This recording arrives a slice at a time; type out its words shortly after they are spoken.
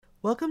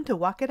Welcome to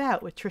Walk It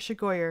Out with Trisha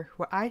Goyer,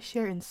 where I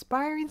share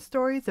inspiring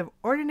stories of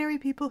ordinary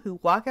people who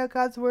walk out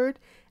God's Word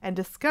and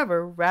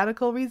discover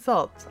radical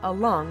results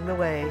along the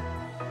way.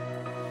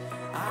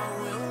 I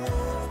will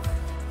walk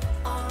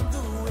on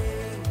the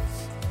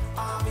ways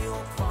of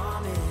your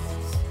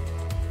promise.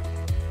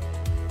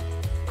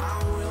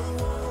 I will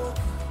walk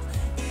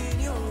in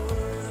your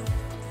word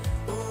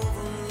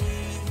over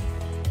me.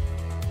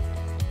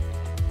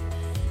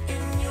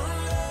 In your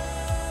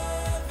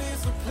love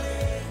is a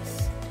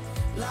place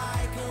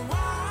like a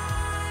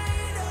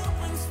wide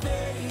open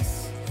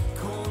space.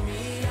 Call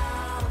me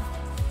out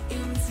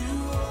into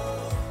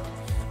all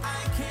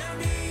I can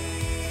be.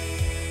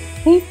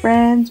 Hey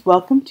friends,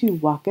 welcome to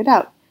Walk It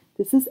Out.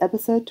 This is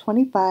episode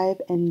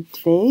 25, and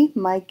today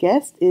my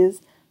guest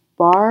is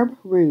Barb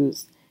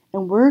Roos,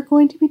 and we're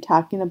going to be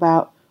talking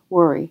about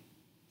worry.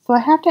 So I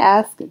have to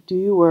ask, do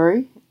you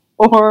worry?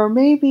 Or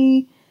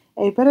maybe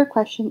a better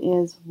question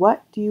is,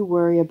 what do you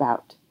worry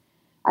about?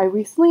 I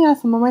recently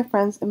asked some of my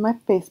friends in my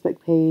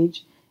Facebook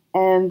page,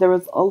 and there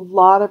was a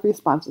lot of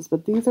responses,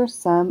 but these are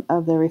some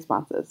of their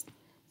responses.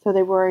 So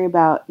they worry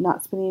about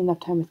not spending enough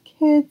time with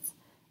kids,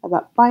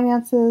 about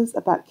finances,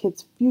 about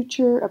kids'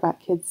 future, about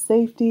kids'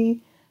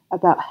 safety,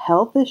 about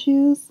health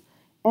issues,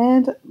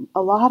 and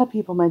a lot of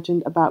people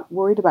mentioned about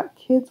worried about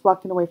kids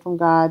walking away from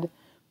God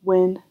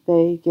when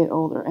they get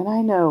older. And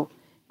I know,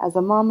 as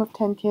a mom of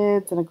 10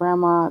 kids and a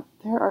grandma,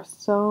 there are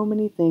so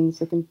many things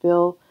that can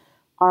fill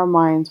our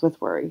minds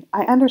with worry.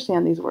 I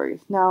understand these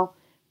worries. Now,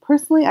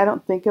 personally, I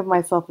don't think of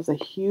myself as a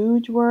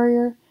huge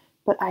worrier,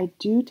 but I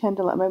do tend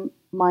to let my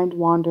mind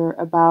wander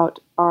about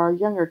our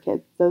younger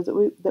kids, those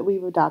that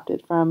we've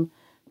adopted from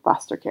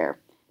foster care.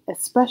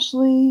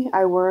 Especially,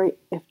 I worry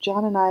if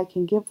John and I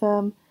can give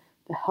them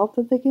the help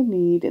that they can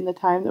need in the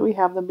time that we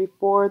have them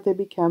before they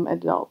become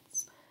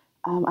adults.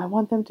 I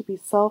want them to be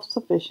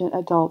self-sufficient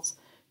adults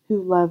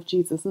who love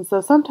Jesus. And so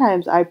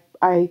sometimes I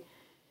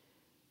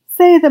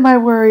say that my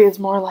worry is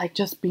more like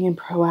just being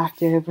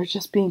proactive or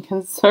just being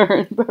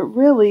concerned, but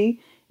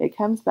really it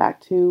comes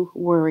back to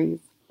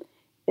worries.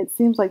 It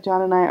seems like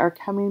John and I are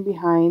coming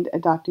behind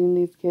adopting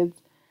these kids.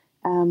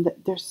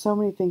 That there's so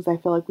many things I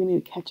feel like we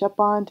need to catch up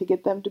on to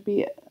get them to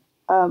be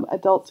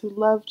adults who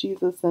love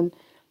Jesus and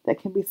that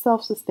can be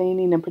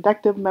self-sustaining and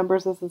productive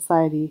members of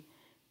society.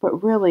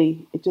 But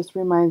really, it just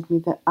reminds me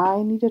that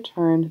I need to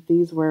turn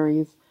these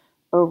worries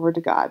over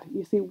to God.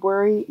 You see,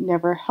 worry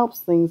never helps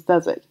things,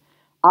 does it?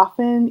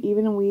 Often,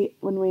 even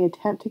when we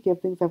attempt to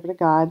give things over to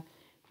God,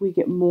 we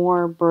get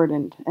more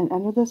burdened. And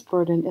under this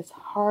burden, it's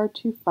hard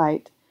to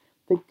fight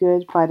the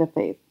good fight of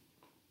faith.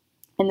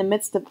 In the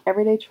midst of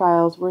everyday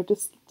trials, we're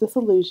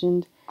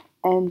disillusioned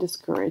and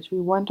discouraged.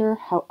 We wonder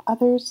how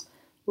others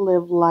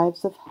live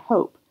lives of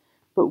hope,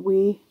 but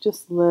we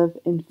just live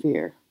in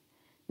fear.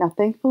 Now,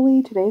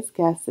 thankfully, today's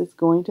guest is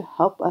going to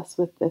help us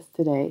with this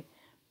today.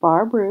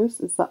 Barb Roos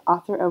is the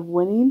author of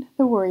Winning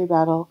the Worry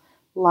Battle,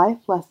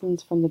 Life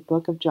Lessons from the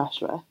Book of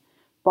Joshua.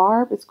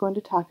 Barb is going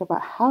to talk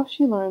about how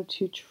she learned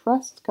to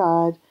trust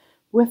God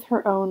with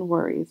her own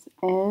worries,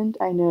 and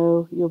I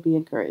know you'll be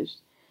encouraged.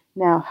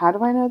 Now, how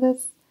do I know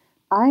this?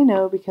 I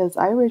know because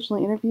I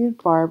originally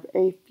interviewed Barb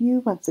a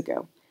few months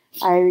ago.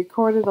 I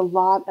recorded a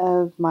lot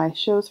of my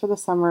shows for the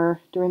summer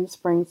during the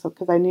spring, so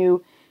because I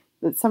knew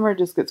that summer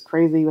just gets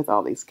crazy with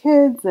all these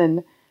kids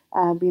and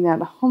being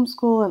out of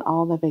homeschool and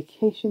all the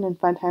vacation and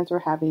fun times we're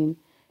having.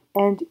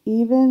 And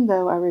even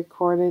though I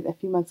recorded a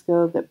few months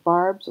ago, that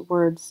Barb's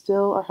words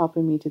still are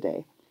helping me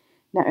today.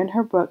 Now, in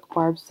her book,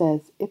 Barb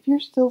says, if you're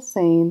still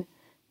saying,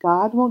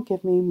 God won't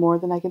give me more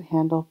than I can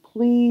handle,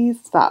 please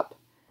stop.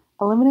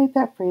 Eliminate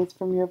that phrase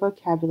from your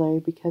vocabulary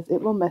because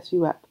it will mess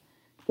you up.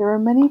 There are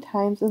many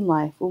times in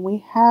life when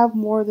we have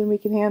more than we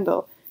can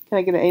handle. Can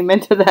I get an amen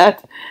to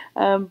that?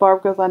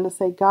 Barb goes on to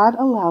say, God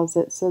allows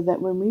it so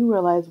that when we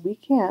realize we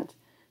can't,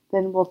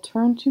 then we'll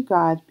turn to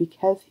God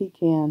because He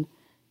can.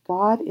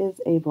 God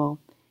is able.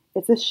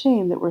 It's a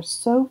shame that we're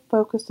so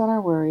focused on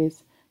our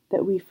worries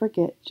that we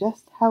forget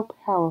just how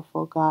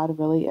powerful God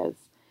really is.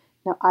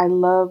 Now, I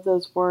love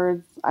those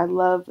words. I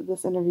love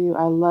this interview.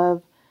 I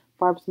love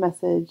Barb's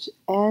message,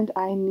 and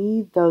I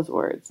need those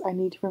words. I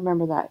need to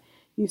remember that.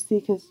 You see,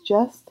 because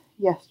just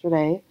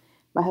yesterday,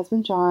 my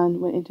husband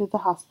John went into the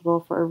hospital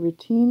for a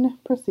routine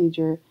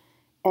procedure,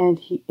 and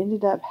he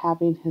ended up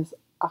having his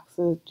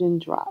oxygen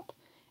drop.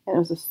 And it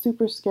was a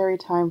super scary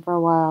time for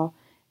a while,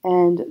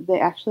 and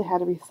they actually had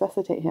to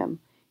resuscitate him.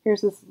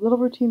 Here's this little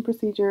routine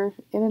procedure,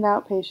 in and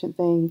out patient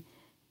thing,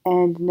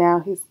 and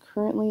now he's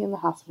currently in the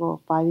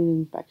hospital fighting an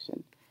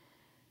infection.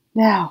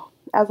 Now,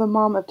 as a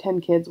mom of 10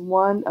 kids,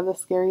 one of the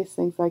scariest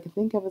things I can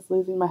think of is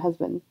losing my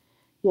husband.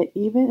 Yet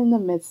even in the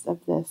midst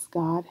of this,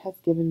 God has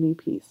given me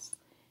peace.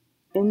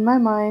 In my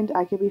mind,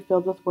 I could be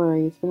filled with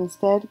worries, but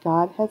instead,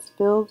 God has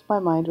filled my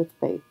mind with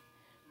faith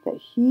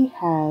that He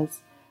has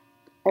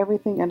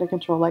everything under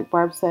control. Like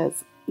Barb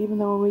says, even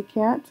though we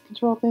can't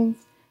control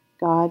things,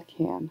 God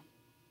can.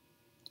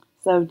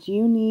 So, do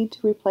you need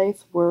to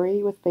replace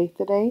worry with faith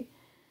today?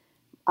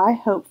 I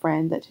hope,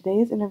 friend, that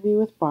today's interview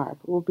with Barb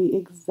will be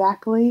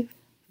exactly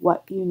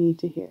what you need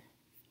to hear.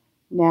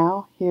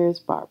 Now, here's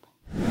Barb.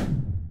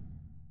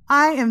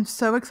 I am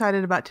so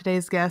excited about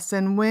today's guest.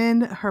 And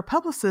when her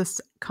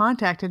publicist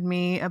contacted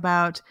me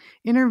about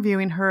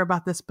interviewing her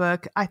about this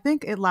book, I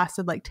think it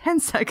lasted like 10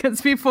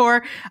 seconds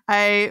before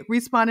I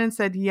responded and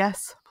said,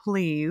 yes,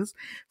 please.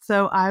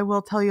 So I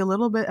will tell you a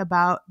little bit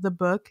about the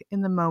book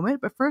in the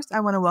moment. But first, I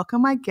want to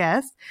welcome my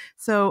guest.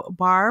 So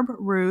Barb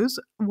Roos,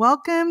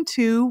 welcome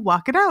to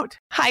Walk It Out.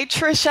 Hi,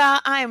 Trisha.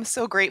 I am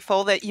so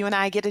grateful that you and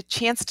I get a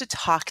chance to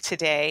talk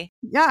today.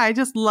 Yeah, I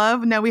just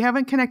love, now we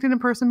haven't connected in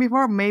person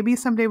before. Maybe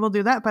someday we'll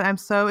do that, but I'm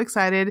so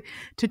excited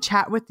to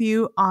chat with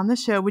you on the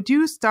show. Would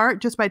you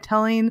start just by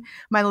telling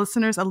my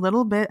listeners a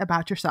little bit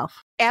about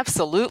yourself?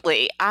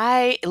 Absolutely.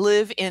 I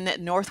live in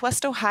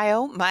Northwest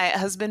Ohio. My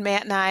husband,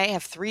 Matt, and I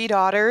have 3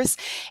 daughters.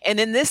 And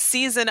in this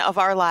season of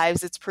our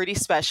lives, it's pretty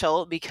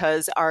special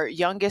because our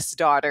youngest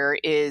daughter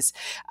is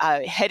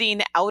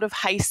heading out of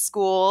high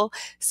school.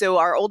 So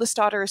our oldest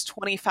daughter is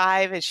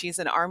 25 and she's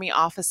an Army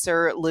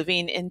officer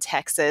living in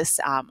Texas.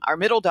 Our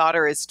middle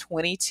daughter is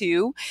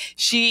 22.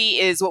 She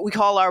is what we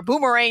call our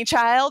boomerang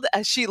child.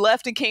 She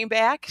left and came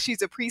back.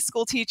 She's a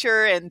preschool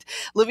teacher and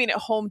living at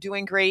home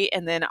doing great.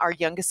 And then our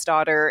youngest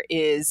daughter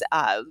is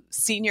a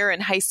senior in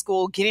high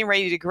school, getting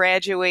ready to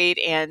graduate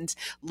and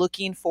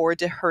looking forward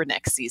to her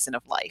next season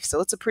of life.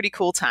 So it's a pretty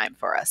cool time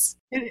for us.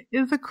 It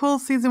is a cool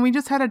season. We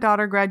just had a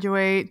daughter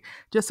graduate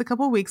just a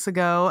couple weeks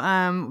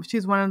ago.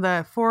 She's one of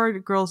the 4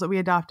 girls that we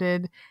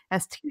adopted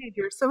as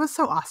teenagers. So it was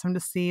so awesome to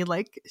see,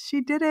 like,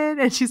 she did it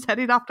and she's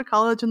heading off to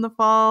college in the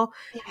fall.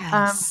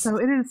 Yes. So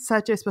it is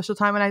such a special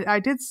time. And I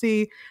did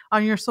see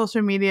on your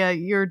social media,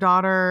 your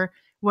daughter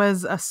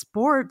was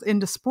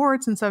into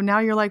sports. And so now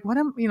you're like,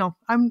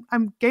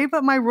 I'm gave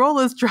up my role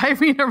as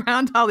driving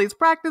around all these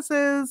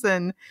practices,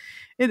 and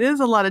it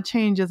is a lot of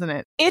change, isn't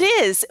it? It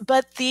is,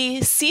 but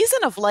the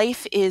season of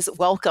life is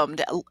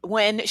welcomed.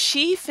 When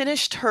she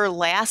finished her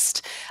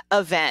last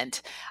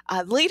event,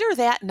 later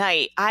that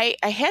night, I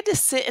had to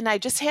sit and I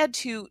just had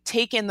to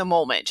take in the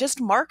moment, just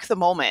mark the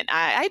moment.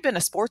 I'd been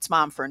a sports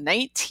mom for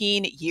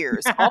 19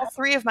 years. All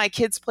 3 of my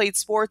kids played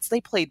sports.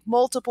 They played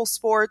multiple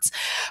sports.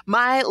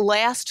 My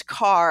last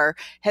car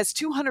has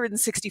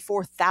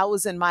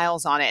 264,000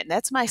 miles on it, and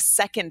that's my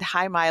second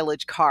high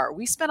mileage car.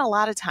 We spent a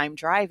lot of time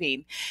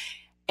driving.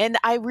 And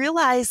I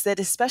realize that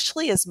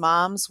especially as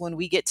moms, when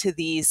we get to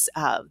these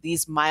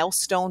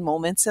milestone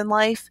moments in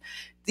life,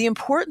 the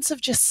importance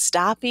of just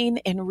stopping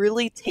and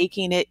really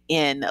taking it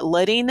in,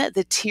 letting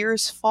the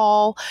tears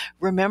fall,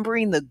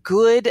 remembering the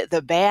good,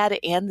 the bad,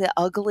 and the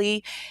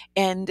ugly,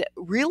 and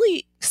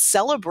really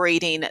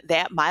celebrating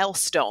that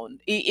milestone.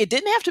 It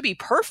didn't have to be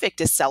perfect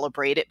to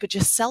celebrate it, but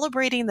just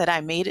celebrating that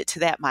I made it to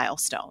that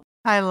milestone.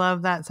 I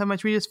love that so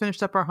much. We just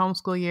finished up our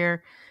homeschool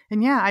year.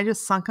 And yeah, I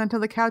just sunk onto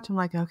the couch. I'm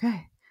like,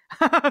 okay.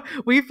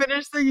 We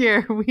finished the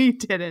year. We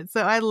did it.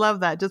 So I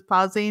love that. Just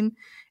pausing.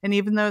 And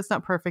even though it's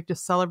not perfect,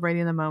 just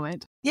celebrating the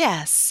moment.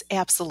 Yes,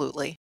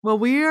 absolutely. Well,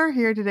 we are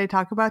here today to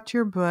talk about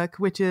your book,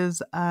 which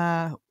is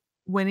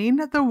Winning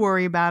the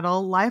Worry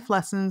Battle, Life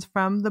Lessons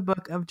from the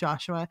Book of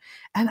Joshua.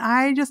 And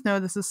I just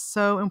know this is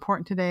so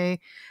important today.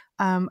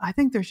 I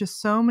think there's just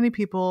so many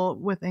people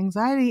with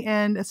anxiety,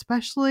 and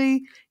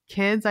especially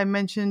kids. I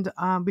mentioned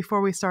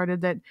before we started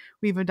that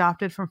we've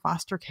adopted from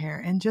foster care,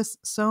 and just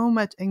so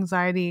much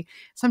anxiety.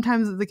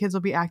 Sometimes the kids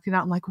will be acting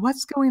out and like,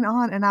 what's going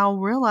on? And I'll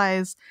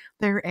realize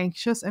they're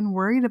anxious and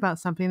worried about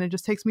something. It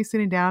just takes me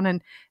sitting down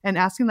and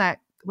asking that,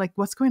 like,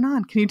 what's going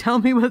on? Can you tell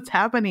me what's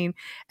happening?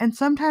 And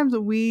sometimes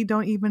we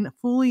don't even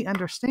fully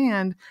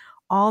understand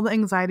all the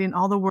anxiety and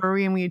all the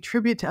worry, and we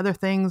attribute to other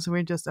things.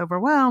 We're just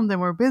overwhelmed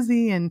and we're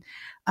busy. And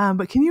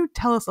but can you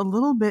tell us a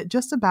little bit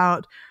just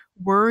about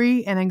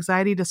worry and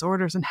anxiety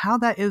disorders and how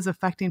that is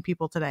affecting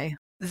people today?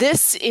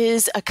 This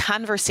is a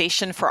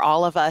conversation for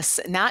all of us,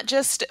 not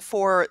just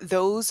for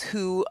those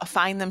who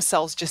find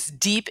themselves just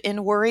deep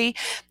in worry,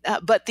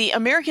 but the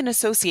American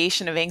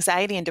Association of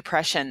Anxiety and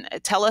Depression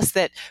tell us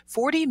that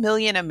 40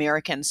 million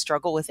Americans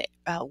struggle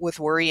with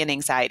worry and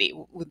anxiety,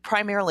 with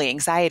primarily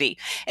anxiety.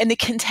 And to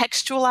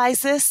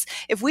contextualize this,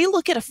 if we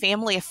look at a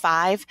family of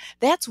 5,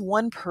 that's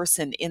one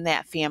person in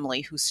that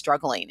family who's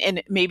struggling.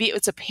 And maybe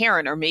it's a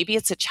parent or maybe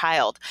it's a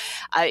child.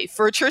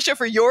 For Trisha,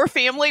 for your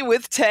family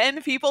with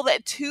 10 people,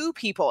 that 2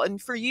 people.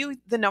 And for you,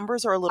 the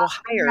numbers are a little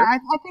higher. Yeah,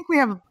 I think we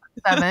have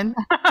 7.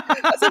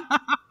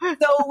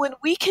 So when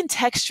we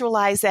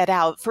contextualize that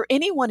out, for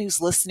anyone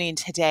who's listening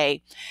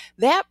today,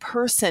 that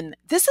person,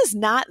 this is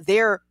not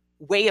their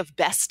way of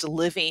best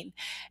living.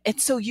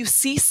 And so you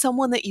see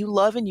someone that you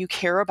love and you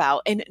care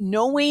about, and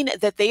knowing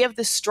that they have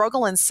this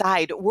struggle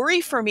inside.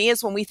 Worry for me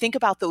is when we think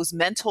about those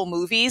mental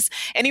movies.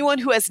 Anyone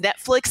who has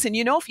Netflix, and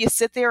if you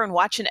sit there and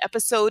watch an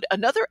episode,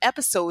 another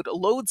episode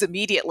loads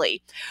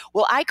immediately.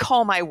 Well, I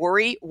call my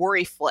worry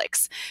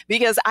flicks,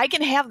 because I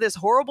can have this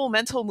horrible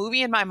mental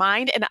movie in my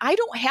mind and I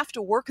don't have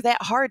to work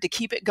that hard to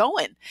keep it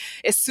going.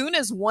 As soon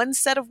as one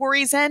set of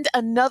worries end,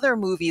 another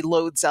movie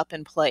loads up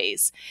and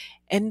plays.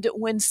 And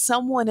when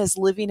someone is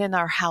living in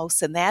our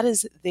house and that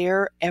is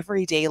their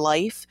everyday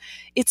life,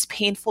 it's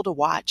painful to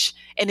watch.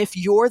 And if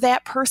you're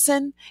that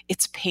person,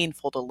 it's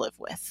painful to live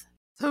with.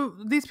 So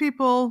these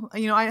people,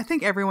 I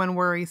think everyone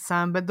worries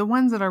some, but the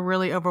ones that are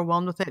really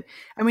overwhelmed with it,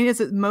 I mean, is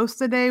it most of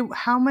the day?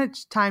 How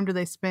much time do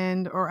they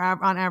spend or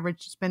on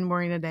average spend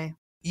worrying a day?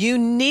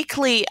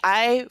 Uniquely,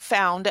 I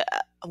found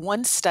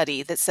one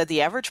study that said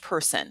the average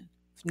person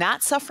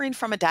not suffering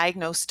from a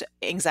diagnosed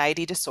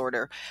anxiety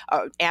disorder,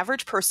 an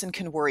average person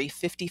can worry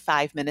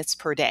 55 minutes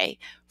per day.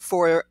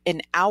 For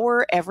an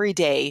hour every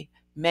day,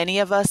 many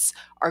of us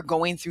are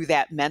going through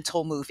that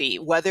mental movie,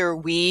 whether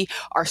we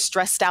are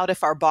stressed out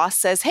if our boss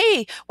says,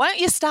 hey, why don't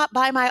you stop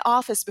by my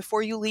office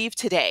before you leave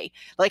today?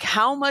 Like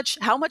how much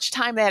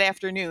time that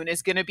afternoon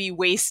is going to be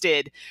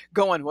wasted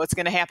going, what's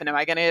going to happen? Am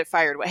I going to get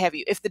fired? What have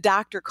you? If the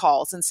doctor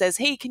calls and says,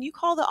 hey, can you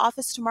call the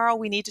office tomorrow?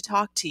 We need to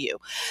talk to you.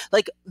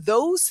 Like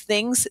those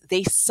things,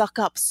 they suck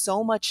up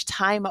so much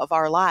time of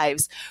our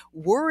lives.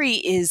 Worry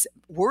is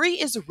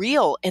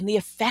real, and the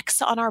effects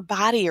on our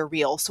body are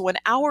real. So an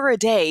hour a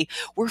day,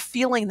 we're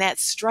feeling that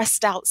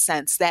stressed out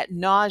sense, that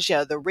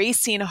nausea, the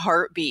racing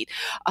heartbeat,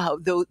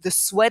 the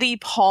sweaty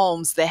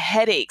palms, the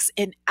headaches.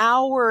 An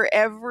hour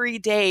every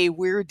day,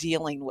 we're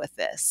dealing with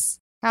this.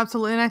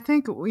 Absolutely. And I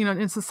think,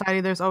 in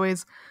society, there's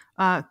always,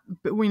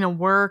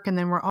 work, and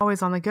then we're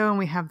always on the go, and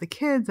we have the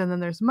kids, and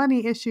then there's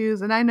money issues.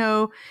 And I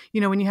know,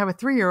 when you have a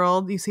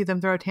 3-year-old, you see them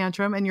throw a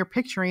tantrum and you're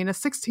picturing a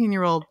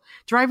 16-year-old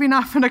driving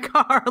off in a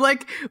car.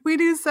 Like we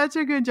do such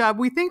a good job.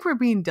 We think we're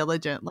being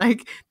diligent,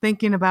 like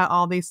thinking about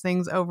all these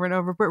things over and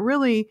over, but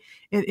really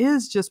it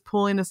is just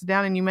pulling us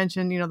down. And you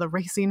mentioned, the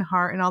racing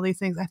heart and all these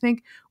things. I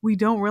think we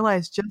don't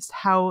realize just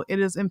how it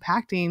is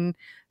impacting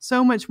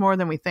so much more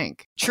than we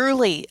think.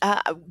 Truly.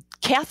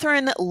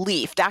 Catherine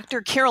Leaf,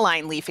 Dr.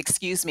 Caroline Leaf,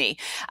 excuse me.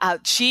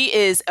 She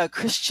is a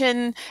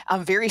Christian,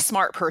 very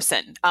smart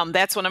person.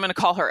 That's what I'm going to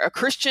call her, a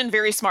Christian,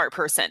 very smart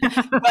person.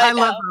 But, I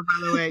love her,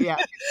 by the way. Yeah.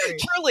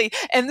 Truly.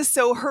 And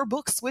so her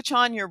book, Switch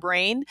on Your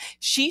Brain,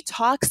 she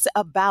talks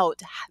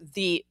about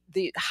the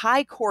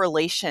high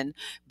correlation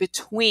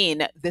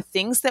between the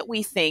things that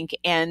we think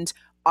and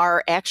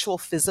our actual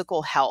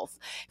physical health.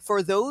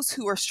 For those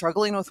who are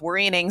struggling with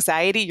worry and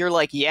anxiety, you're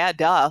like, yeah,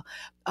 duh.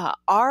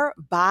 Our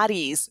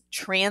bodies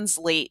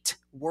translate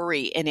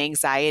worry and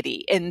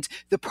anxiety. And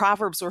the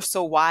Proverbs are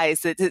so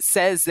wise that it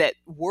says that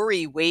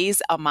worry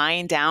weighs a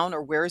mind down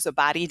or wears a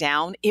body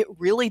down. It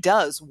really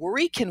does.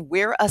 Worry can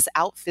wear us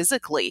out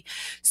physically.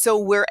 So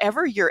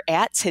wherever you're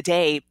at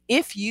today,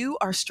 if you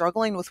are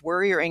struggling with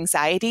worry or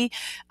anxiety,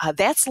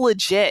 that's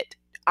legit.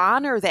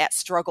 Honor that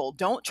struggle.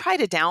 Don't try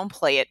to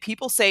downplay it.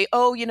 People say,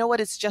 oh, you know what?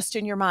 It's just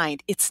in your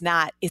mind. It's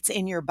not. It's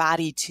in your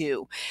body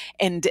too.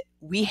 And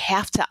we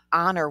have to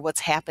honor what's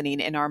happening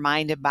in our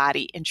mind and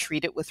body and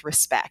treat it with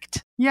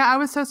respect. Yeah, I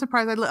was so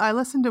surprised. I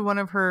listened to one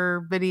of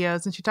her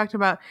videos and she talked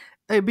about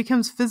it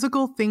becomes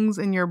physical things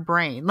in your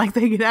brain. Like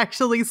they could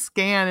actually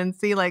scan and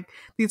see like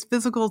these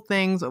physical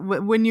things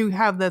when you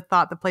have the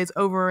thought that plays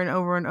over and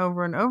over and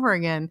over and over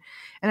again.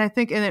 And I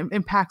think, and it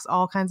impacts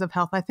all kinds of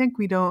health. I think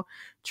we don't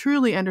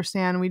truly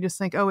understand. We just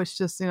think, oh, it's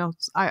just,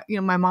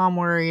 my mom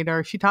worried,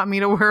 or she taught me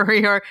to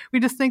worry, or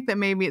we just think that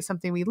maybe it's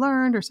something we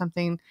learned or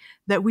something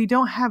that we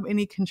don't have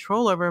any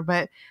control over.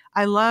 But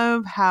I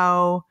love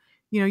how,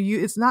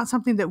 it's not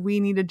something that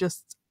we need to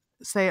just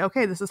say,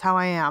 okay, this is how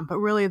I am, but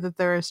really that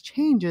there is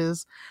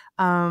changes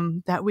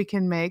that we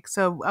can make.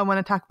 So I want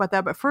to talk about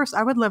that. But first,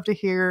 I would love to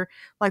hear,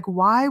 like,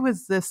 why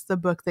was this the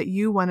book that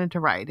you wanted to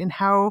write, and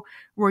how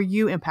were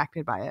you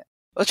impacted by it?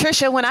 Well,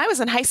 Tricia, when I was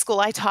in high school,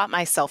 I taught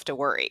myself to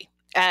worry.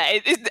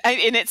 And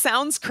it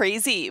sounds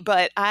crazy,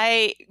 but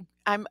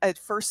I'm a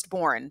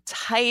firstborn,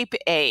 type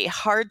A,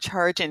 hard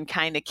charging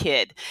kind of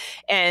kid.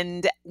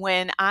 And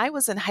when I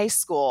was in high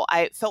school,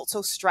 I felt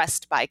so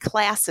stressed by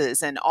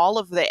classes and all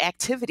of the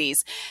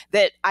activities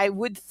that I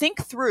would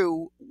think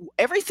through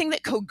everything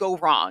that could go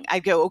wrong.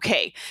 I'd go,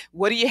 okay,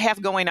 what do you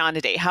have going on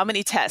today? How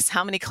many tests?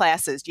 How many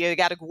classes? You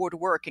got to go to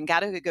work and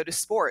got to go to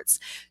sports.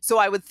 So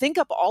I would think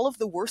up all of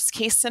the worst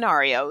case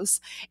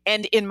scenarios.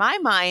 And in my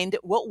mind,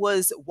 what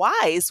was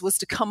wise was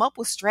to come up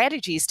with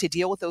strategies to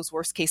deal with those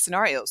worst case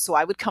scenarios. So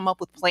I would come up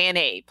with plan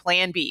A,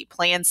 plan B,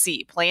 plan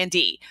C, plan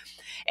D.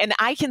 And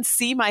I can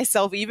see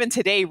myself even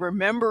today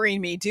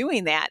remembering me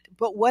doing that.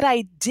 But what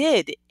I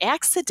did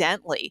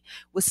accidentally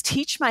was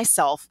teach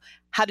myself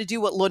how to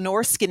do what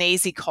Lenore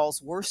Skenazy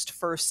calls worst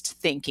first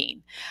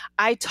thinking.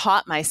 I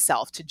taught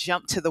myself to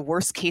jump to the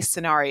worst case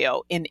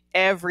scenario in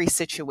every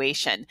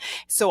situation.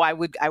 So I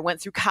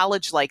went through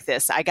college like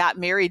this. I got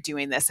married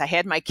doing this. I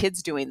had my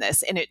kids doing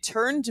this. And it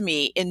turned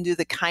me into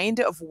the kind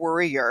of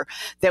worrier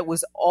that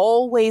was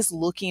always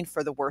looking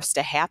for the worst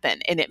to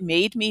happen. And it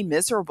made me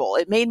miserable.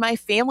 It made my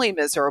family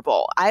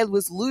miserable. I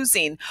was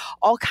losing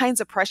all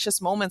kinds of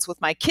precious moments with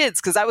my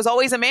kids because I was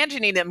always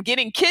imagining them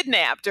getting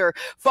kidnapped or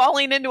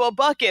falling into a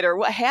bucket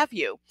or what have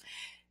you.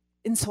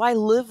 And so I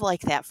lived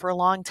like that for a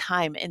long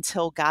time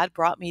until God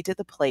brought me to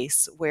the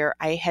place where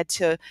I had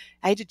to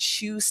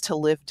choose to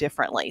live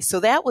differently. So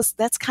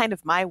that's kind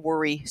of my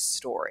worry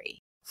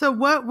story. So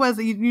what was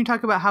it? You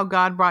talk about how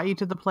God brought you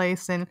to the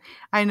place, and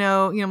I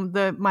know,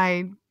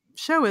 my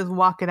show is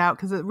Walk It Out,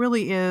 because it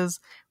really is,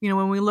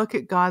 when we look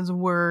at God's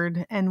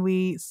word and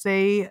we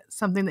say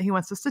something that he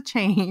wants us to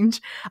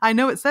change. I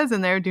know it says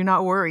in there, do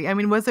not worry. I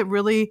mean, was it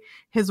really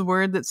his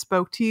word that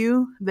spoke to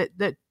you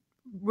that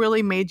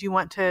really made you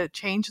want to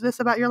change this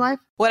about your life?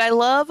 What I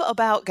love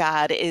about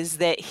God is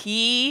that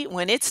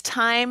when it's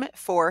time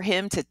for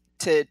him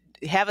to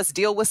have us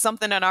deal with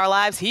something in our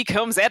lives, he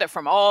comes at it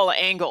from all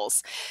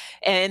angles.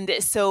 And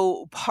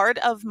so part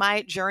of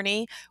my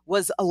journey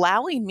was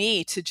allowing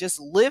me to just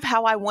live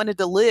how I wanted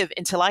to live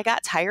until I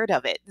got tired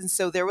of it. And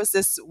so there was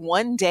this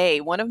one day,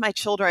 one of my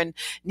children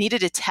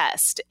needed a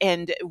test,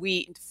 and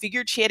we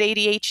figured she had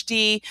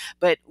ADHD,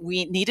 but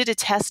we needed a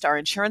test. Our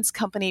insurance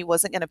company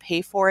wasn't going to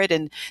pay for it.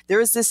 And there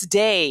was this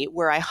day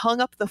where I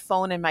hung up the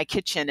phone in my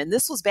kitchen. And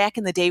this was back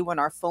in the day when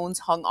our phones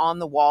hung on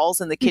the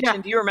walls in the kitchen.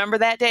 Yeah. Do you remember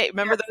that day?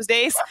 Remember those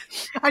days?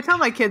 I tell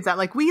my kids that,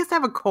 like, we used to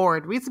have a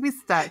cord. We used to be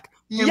stuck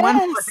in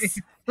one place.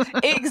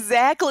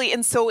 Exactly.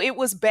 And so it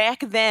was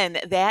back then,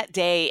 that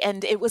day,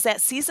 and it was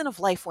that season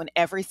of life when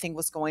everything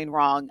was going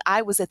wrong.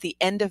 I was at the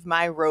end of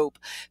my rope,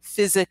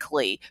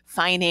 physically,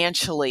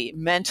 financially,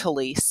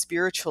 mentally,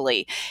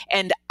 spiritually.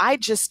 And I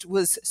just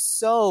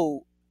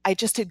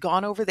had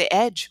gone over the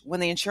edge when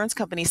the insurance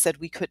company said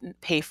we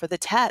couldn't pay for the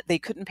test. They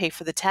couldn't pay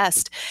for the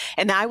test.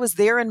 And I was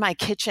there in my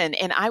kitchen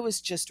and I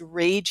was just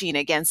raging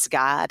against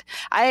God.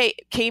 I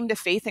came to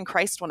faith in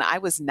Christ when I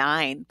was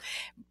 9.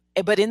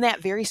 But in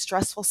that very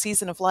stressful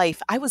season of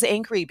life, I was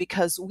angry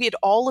because we had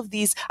all of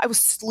these, I was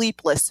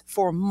sleepless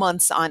for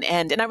months on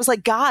end. And I was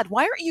like, God,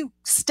 why aren't you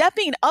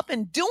stepping up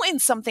and doing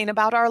something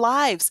about our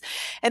lives?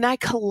 And I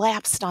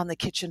collapsed on the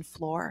kitchen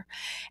floor.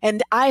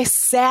 And I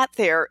sat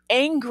there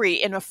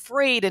angry and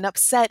afraid and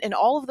upset and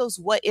all of those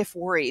what if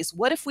worries.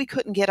 What if we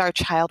couldn't get our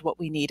child what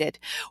we needed?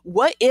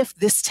 What if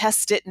this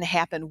test didn't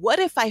happen? What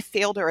if I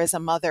failed her as a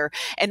mother?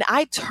 And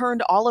I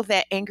turned all of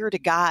that anger to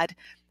God.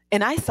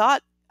 And I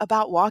thought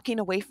about walking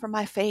away from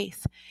my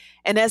faith.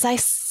 And as I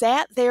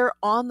sat there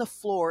on the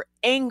floor,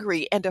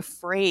 angry and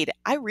afraid,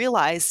 I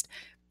realized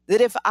that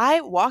if I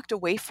walked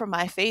away from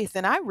my faith,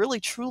 then I really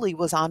truly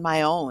was on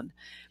my own.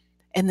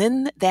 And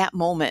then that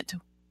moment,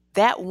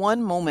 that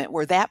one moment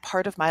where that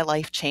part of my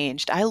life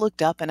changed, I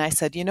looked up and I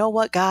said, you know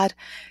what, God,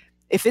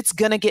 if it's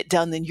going to get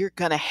done, then you're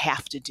going to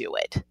have to do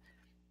it.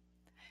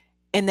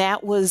 And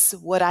that was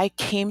what I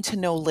came to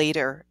know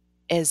later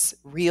as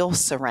real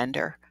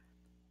surrender.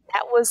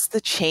 That was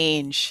the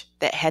change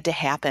that had to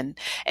happen.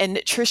 And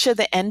Tricia,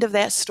 the end of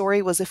that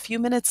story was a few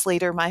minutes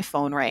later, my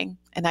phone rang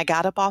and I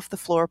got up off the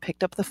floor,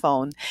 picked up the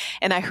phone,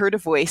 and I heard a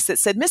voice that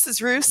said, Mrs.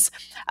 Roos,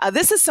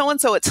 this is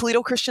so-and-so at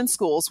Toledo Christian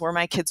Schools where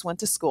my kids went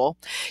to school.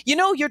 You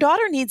know, your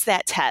daughter needs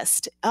that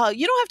test.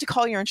 You don't have to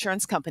call your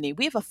insurance company.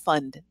 We have a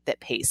fund that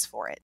pays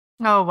for it.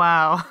 Oh,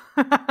 wow.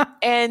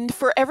 And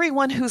for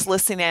everyone who's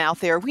listening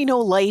out there, we know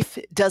life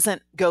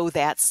doesn't go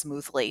that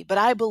smoothly, but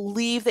I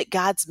believe that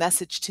God's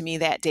message to me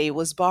that day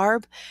was,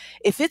 Barb,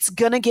 if it's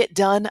going to get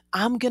done,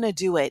 I'm going to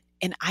do it,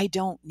 and I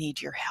don't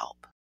need your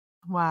help.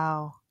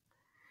 Wow.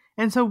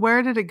 And so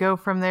where did it go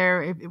from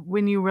there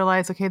when you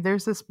realize, okay,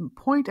 there's this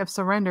point of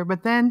surrender,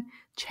 but then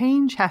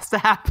change has to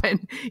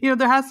happen.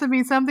 There has to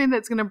be something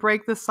that's going to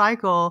break the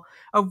cycle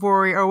of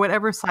worry or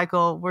whatever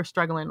cycle we're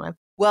struggling with.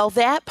 Well,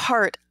 that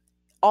part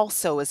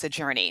also is a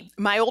journey.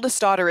 My oldest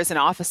daughter is an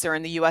officer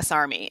in the U.S.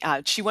 Army.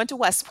 She went to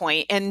West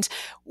Point, and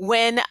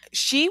when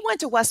she went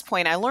to West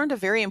Point, I learned a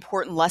very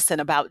important lesson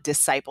about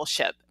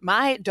discipleship.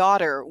 My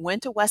daughter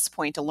went to West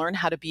Point to learn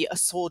how to be a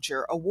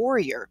soldier, a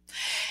warrior.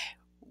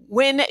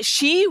 When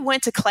she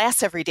went to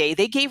class every day,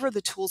 they gave her the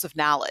tools of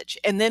knowledge.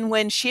 And then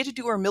when she had to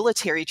do her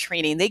military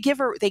training, they gave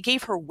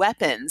her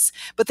weapons,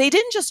 but they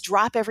didn't just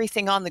drop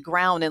everything on the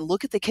ground and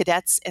look at the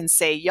cadets and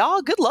say,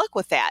 y'all, good luck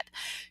with that.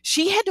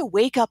 She had to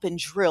wake up and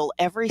drill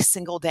every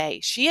single day.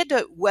 She had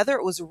to, whether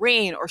it was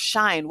rain or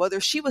shine, whether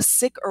she was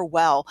sick or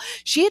well,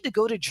 she had to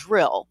go to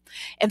drill.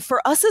 And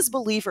for us as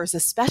believers,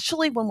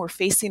 especially when we're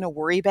facing a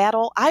worry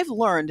battle, I've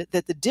learned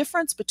that the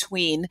difference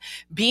between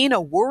being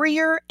a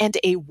worrier and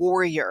a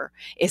warrior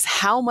is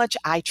how much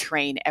I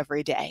train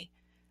every day.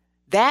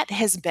 That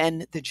has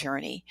been the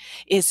journey,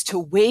 is to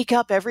wake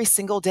up every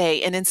single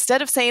day. And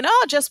instead of saying,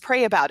 oh, just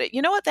pray about it,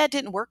 you know what? That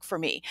didn't work for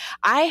me.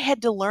 I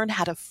had to learn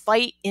how to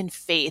fight in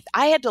faith.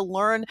 I had to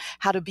learn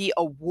how to be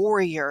a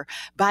warrior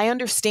by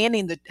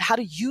understanding how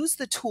to use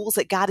the tools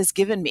that God has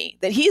given me,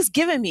 that He has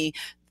given me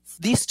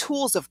these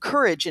tools of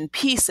courage and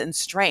peace and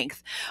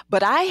strength.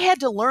 But I had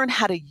to learn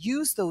how to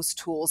use those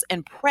tools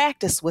and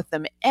practice with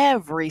them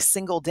every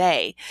single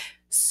day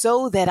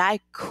so that I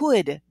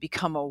could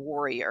become a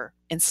warrior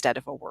instead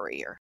of a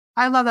worrier.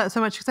 I love that so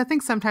much because I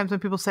think sometimes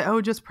when people say,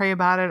 oh, just pray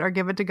about it or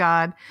give it to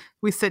God,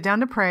 we sit down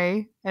to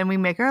pray and we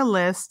make our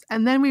list.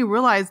 And then we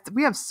realize that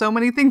we have so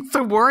many things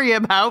to worry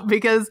about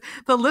because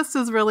the list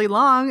is really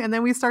long. And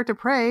then we start to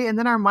pray and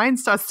then our mind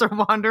starts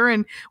to wander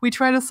and we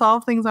try to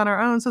solve things on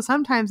our own. So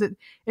sometimes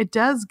it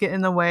does get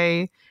in the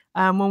way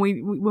when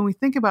we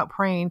think about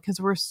praying because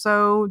we're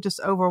so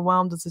just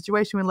overwhelmed with the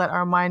situation. We let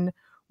our mind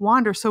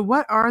wander. So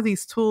what are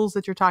these tools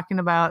that you're talking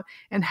about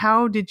and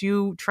how did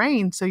you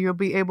train so you'll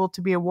be able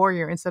to be a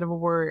warrior instead of a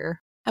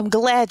worrier? I'm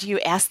glad you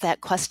asked that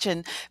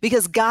question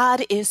because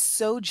God is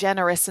so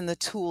generous in the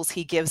tools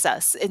he gives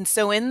us. And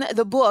so in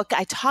the book,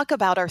 I talk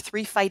about our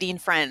three fighting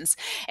friends.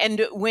 And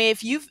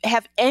if you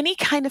have any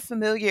kind of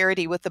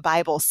familiarity with the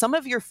Bible, some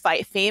of your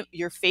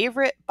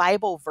favorite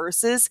Bible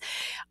verses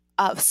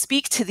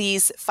speak to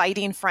these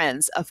fighting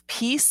friends of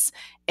peace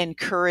and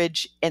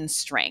courage and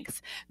strength.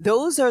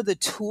 Those are the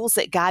tools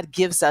that God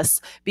gives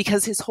us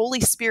because his Holy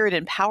Spirit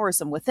empowers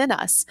them within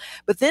us.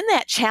 But then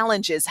that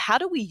challenge is, how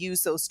do we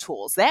use those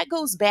tools? That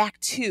goes back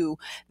to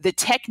the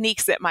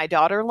techniques that my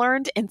daughter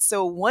learned. And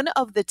so one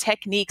of the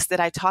techniques that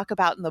I talk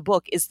about in the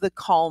book is the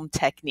calm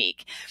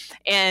technique.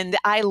 And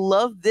I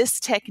love this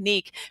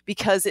technique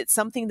because it's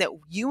something that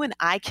you and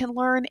I can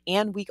learn,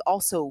 and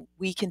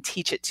we can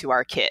teach it to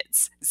our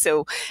kids.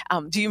 So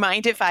do you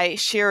mind if I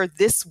share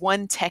this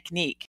one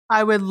technique?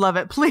 I would love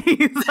it,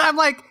 please. I'm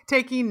like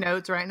taking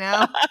notes right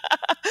now.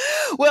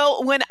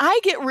 Well, when I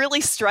get really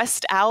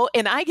stressed out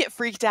and I get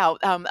freaked out,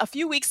 a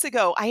few weeks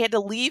ago, I had to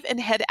leave and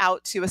head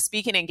out to a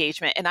speaking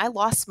engagement and I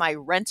lost my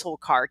rental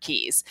car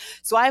keys.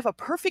 So I have a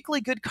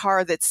perfectly good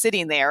car that's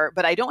sitting there,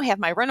 but I don't have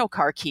my rental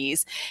car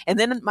keys. And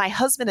then my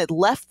husband had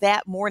left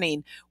that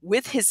morning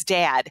with his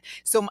dad.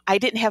 So I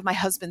didn't have my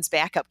husband's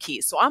backup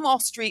keys. So I'm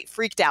all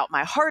freaked out.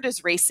 My heart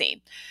is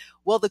racing.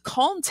 Well, the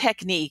calm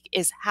technique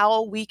is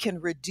how we can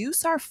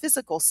reduce our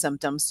physical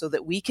symptoms so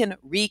that we can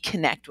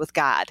reconnect with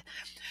God.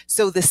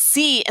 So the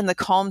C in the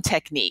calm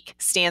technique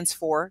stands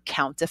for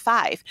count to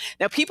 5.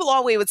 Now, people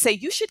always would say,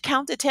 you should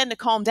count to 10 to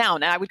calm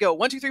down. And I would go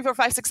 1, 2, 3, 4,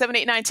 5, 6, 7,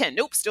 8, 9, 10.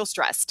 Nope, still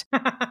stressed.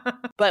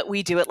 But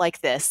we do it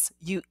like this.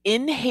 You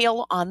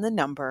inhale on the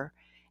number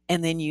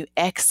and then you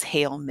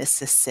exhale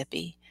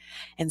Mississippi.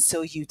 And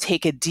so you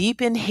take a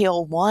deep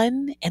inhale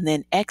 1 and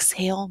then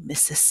exhale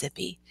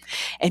Mississippi.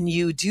 And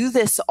you do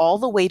this all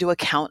the way to a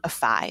count of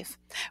 5.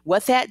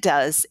 What that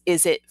does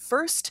is it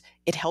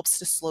helps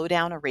to slow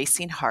down a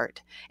racing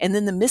heart. And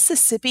then the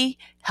Mississippi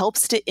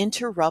helps to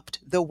interrupt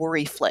the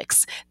worry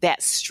flicks,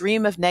 that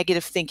stream of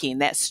negative thinking,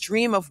 that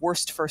stream of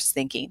worst first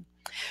thinking.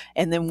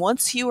 And then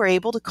once you are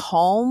able to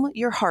calm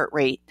your heart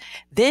rate,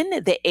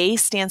 then the A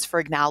stands for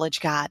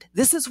acknowledge God.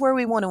 This is where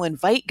we want to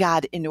invite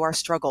God into our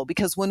struggle,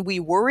 because when we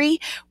worry,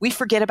 we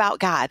forget about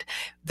God.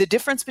 The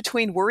difference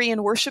between worry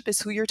and worship is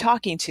who you're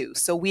talking to.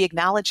 So we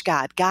acknowledge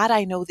God. God,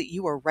 I know that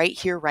you are right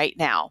here, right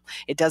now.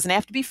 It doesn't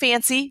have to be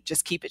fancy.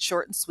 Just keep it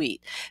short and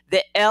sweet.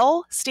 The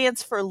L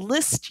stands for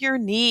list your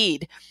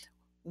need.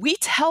 We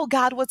tell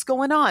God what's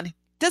going on.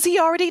 Does he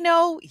already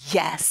know?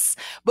 Yes.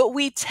 But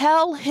we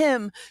tell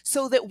him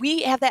so that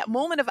we have that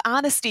moment of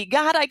honesty.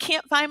 God, I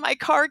can't find my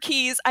car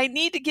keys. I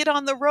need to get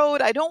on the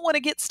road. I don't want to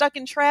get stuck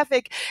in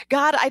traffic.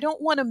 God, I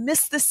don't want to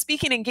miss this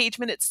speaking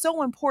engagement. It's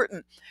so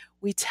important.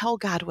 We tell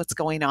God what's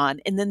going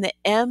on. And then the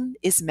M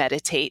is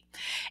meditate.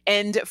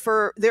 And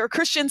there are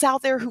Christians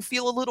out there who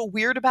feel a little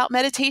weird about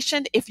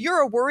meditation. If you're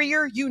a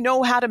worrier, you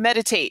know how to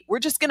meditate. We're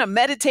just going to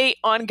meditate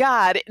on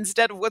God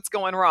instead of what's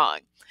going wrong.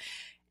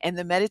 And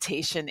the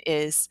meditation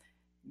is,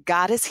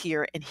 God is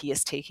here and he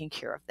is taking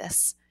care of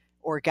this,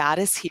 or God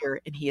is here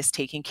and he is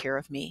taking care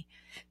of me.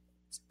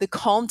 The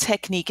calm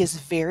technique is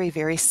very,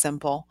 very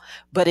simple,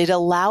 but it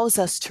allows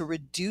us to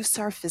reduce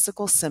our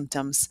physical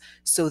symptoms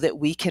so that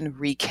we can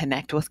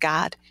reconnect with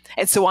God.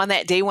 And so on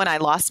that day when I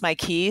lost my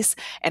keys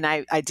and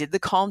I did the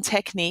calm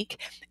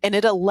technique, and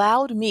it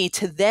allowed me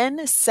to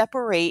then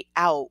separate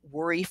out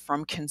worry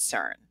from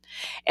concern.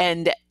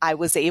 And I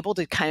was able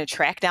to kind of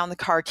track down the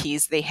car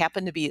keys. They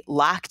happened to be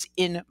locked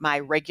in my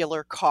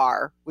regular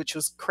car, which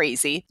was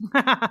crazy.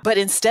 But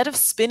instead of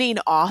spinning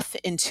off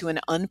into an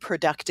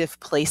unproductive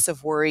place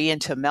of worry,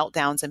 into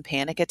meltdowns and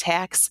panic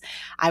attacks,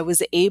 I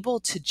was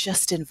able to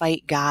just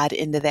invite God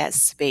into that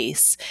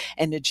space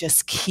and to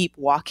just keep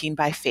walking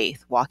by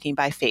faith, walking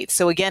by faith.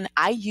 So again,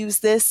 I use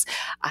this,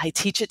 I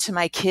teach it to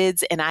my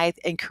kids, and I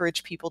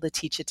encourage people to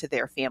teach it to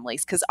their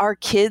families, because our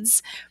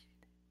kids,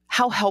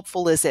 how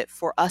helpful is it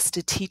for us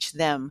to teach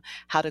them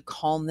how to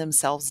calm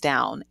themselves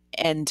down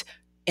and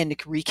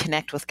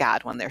reconnect with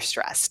God when they're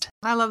stressed?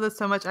 I love this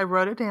so much. I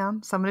wrote it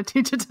down, so I'm going to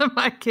teach it to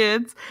my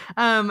kids.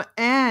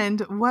 And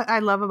what I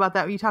love about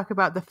that, you talk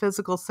about the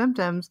physical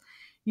symptoms.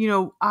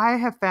 I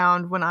have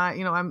found when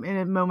I'm in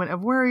a moment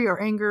of worry or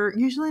anger,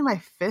 usually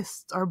my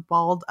fists are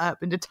balled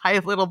up into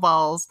tight little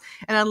balls.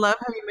 And I love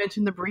how you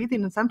mentioned the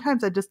breathing. And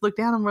sometimes I just look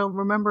down and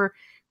remember,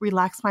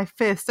 relax my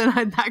fist.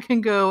 And that can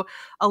go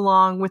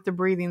along with the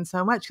breathing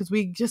so much, because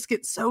we just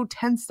get so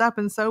tensed up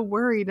and so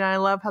worried. And I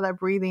love how that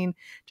breathing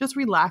just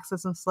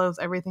relaxes and slows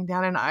everything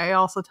down. And I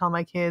also tell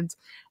my kids,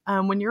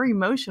 when you're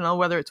emotional,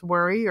 whether it's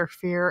worry or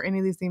fear, or any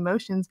of these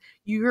emotions,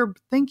 your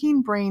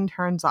thinking brain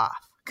turns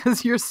off,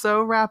 because you're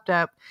so wrapped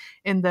up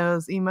in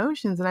those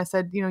emotions. And I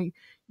said,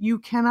 you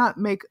cannot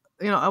make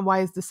a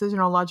wise decision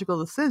or logical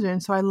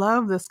decision. So I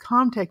love this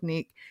calm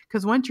technique,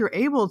 because once you're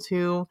able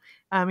to,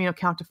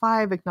 count to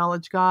 5,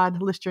 acknowledge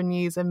God, lift your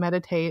knees and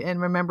meditate and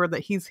remember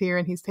that he's here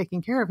and he's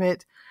taking care of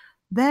it,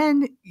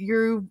 then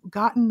you've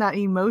gotten that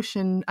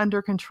emotion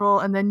under control,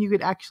 and then you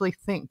could actually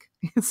think.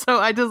 So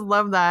I just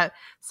love that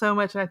so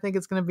much. And I think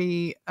it's going to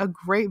be a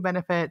great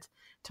benefit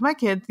to my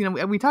kids,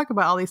 we talk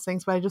about all these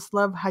things, but I just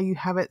love how you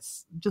have it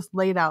just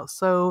laid out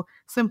so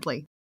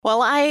simply.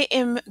 Well, I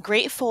am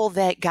grateful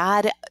that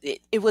God,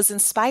 it was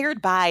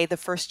inspired by the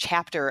first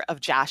chapter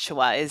of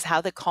Joshua, is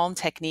how the calm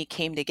technique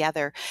came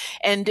together.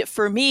 And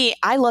for me,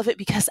 I love it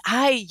because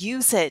I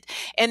use it.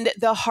 And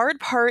the hard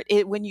part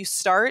when you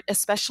start,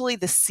 especially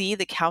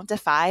the count to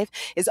 5,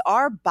 is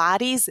our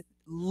bodies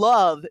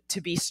love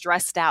to be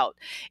stressed out.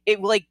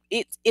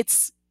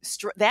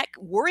 That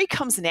worry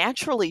comes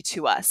naturally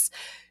to us.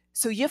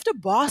 So you have to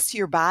boss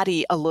your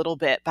body a little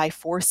bit by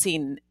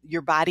forcing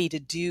your body to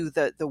do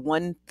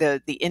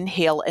the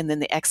inhale and then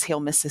the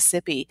exhale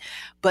Mississippi.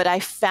 But I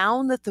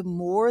found that the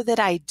more that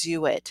I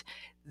do it,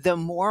 the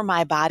more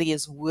my body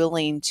is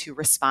willing to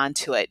respond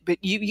to it. But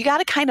you got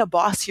to kind of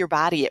boss your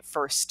body at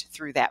first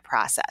through that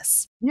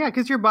process. Yeah,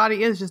 because your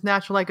body is just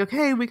natural. Like,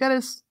 okay, we got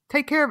to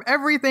take care of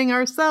everything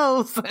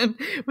ourselves and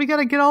we got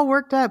to get all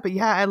worked up. But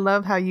yeah, I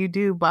love how you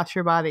do boss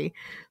your body.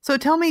 So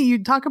tell me,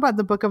 you talk about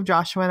the book of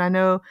Joshua, and I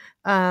know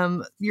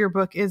your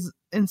book is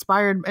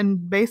inspired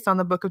and based on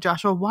the book of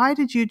Joshua. Why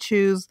did you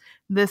choose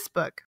this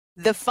book?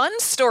 The fun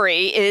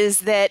story is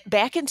that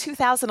back in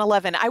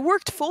 2011, I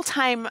worked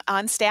full-time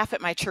on staff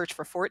at my church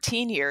for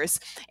 14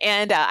 years,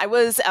 and I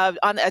was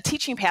on a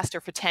teaching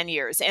pastor for 10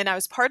 years, and I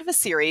was part of a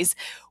series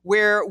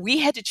where we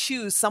had to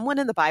choose someone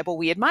in the Bible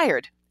we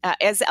admired.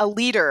 As a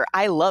leader,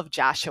 I love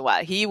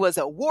Joshua. He was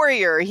a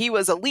warrior. He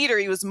was a leader.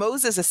 He was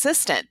Moses'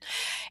 assistant.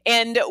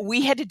 And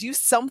we had to do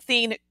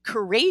something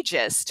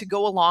courageous to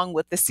go along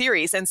with the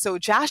series. And so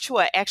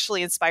Joshua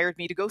actually inspired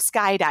me to go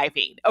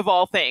skydiving, of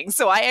all things.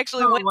 So I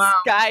actually went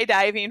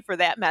skydiving for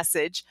that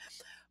message.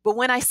 But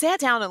when I sat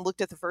down and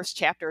looked at the first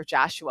chapter of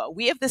Joshua,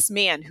 we have this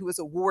man who is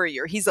a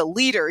warrior. He's a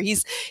leader.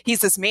 He's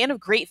this man of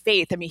great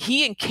faith. I mean,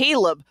 he and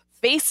Caleb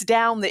faced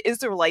down the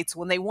Israelites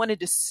when they wanted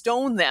to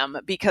stone them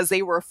because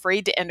they were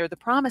afraid to enter the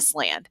promised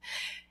land.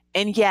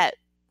 And yet,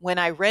 when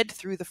I read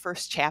through the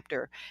first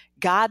chapter,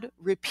 God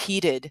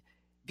repeated,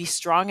 "Be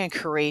strong and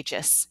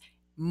courageous,"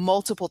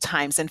 multiple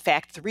times, in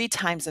fact, 3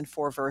 times in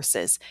 4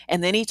 verses.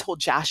 And then he told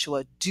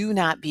Joshua, "Do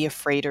not be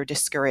afraid or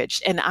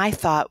discouraged." And I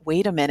thought,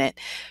 wait a minute,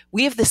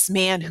 we have this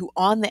man who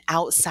on the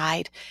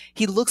outside,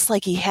 he looks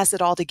like he has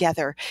it all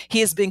together. He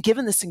has been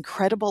given this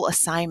incredible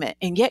assignment.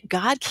 And yet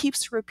God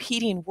keeps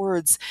repeating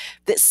words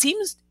that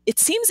it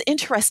seems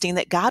interesting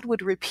that God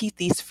would repeat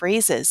these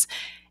phrases.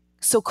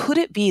 So could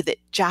it be that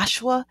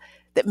Joshua,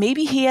 that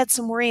maybe he had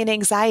some worry and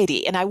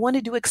anxiety? And I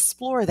wanted to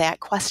explore that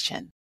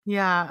question.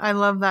 Yeah, I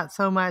love that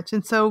so much.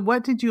 And so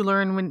what did you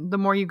learn the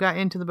more you got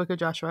into the book of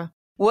Joshua?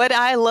 What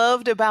I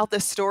loved about the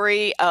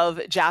story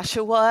of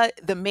Joshua,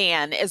 the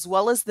man, as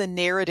well as the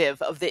narrative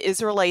of the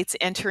Israelites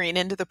entering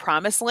into the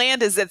promised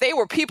land, is that they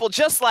were people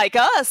just like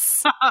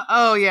us.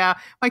 Oh, yeah.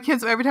 My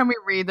kids, every time we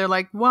read, they're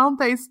like, won't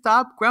they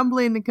stop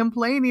grumbling and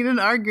complaining and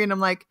arguing? I'm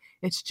like,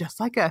 it's just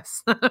like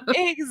us.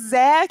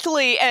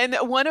 Exactly. And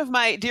one of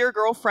my dear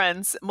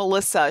girlfriends,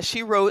 Melissa,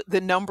 she wrote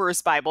the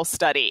Numbers Bible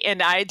study.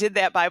 And I did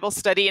that Bible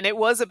study, and it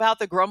was about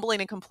the grumbling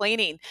and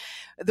complaining.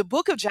 The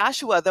book of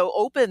Joshua, though,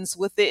 opens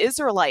with the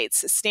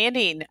Israelites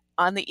standing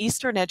on the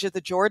eastern edge of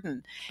the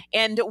Jordan.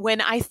 And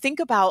when I think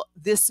about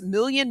this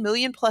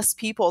million plus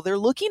people, they're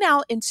looking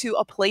out into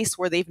a place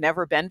where they've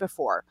never been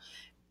before.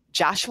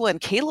 Joshua and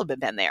Caleb had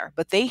been there,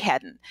 but they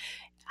hadn't.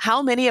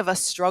 How many of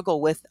us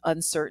struggle with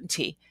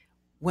uncertainty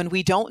when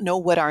we don't know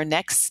what our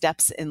next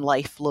steps in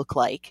life look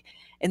like?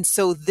 And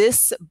so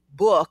this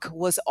book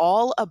was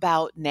all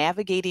about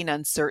navigating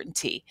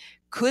uncertainty.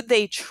 Could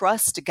they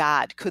trust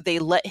God? Could they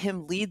let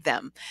him lead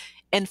them?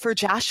 And for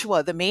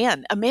Joshua, the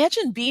man,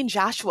 imagine being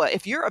Joshua.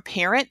 If you're a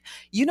parent,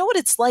 you know what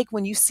it's like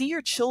when you see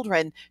your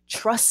children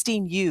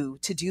trusting you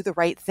to do the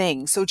right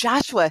thing. So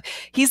Joshua,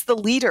 he's the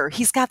leader.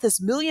 He's got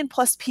this million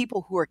plus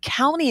people who are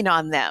counting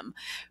on them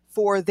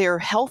for their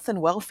health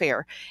and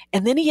welfare.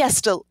 And then he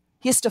has to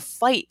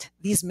fight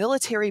these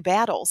military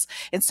battles.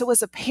 And so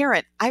as a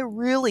parent, I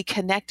really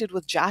connected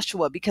with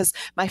Joshua because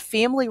my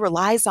family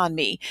relies on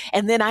me.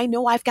 And then I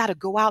know I've got to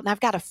go out and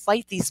I've got to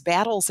fight these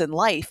battles in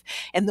life.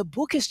 And the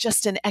book is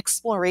just an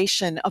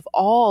exploration of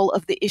all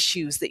of the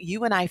issues that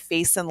you and I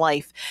face in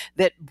life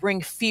that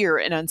bring fear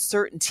and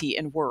uncertainty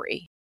and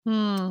worry.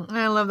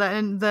 I love that.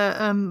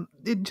 And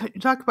you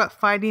talk about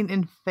fighting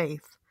in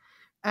faith.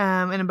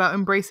 And about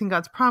embracing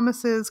God's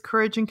promises,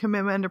 courage and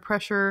commitment under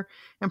pressure,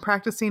 and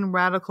practicing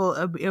radical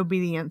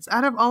obedience.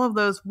 Out of all of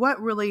those,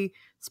 what really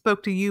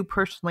spoke to you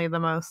personally the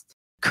most?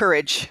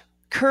 Courage.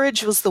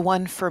 Courage was the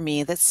one for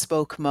me that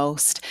spoke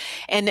most.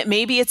 And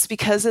maybe it's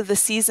because of the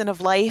season of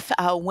life.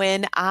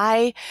 When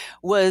I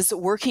was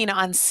working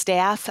on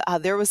staff,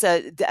 there was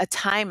a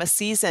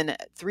season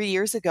 3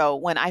 years ago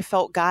when I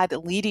felt God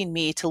leading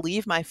me to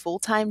leave my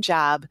full-time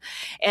job.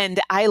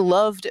 And I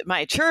loved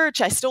my church.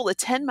 I still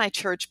attend my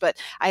church, but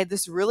I had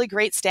this really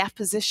great staff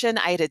position.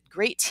 I had a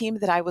great team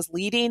that I was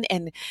leading,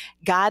 and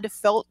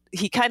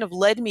he kind of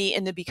led me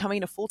into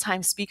becoming a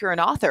full-time speaker and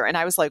author. And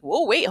I was like,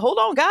 whoa, wait, hold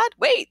on, God,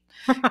 wait.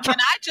 Can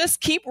I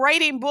just keep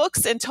writing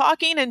books and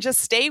talking and just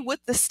stay with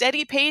the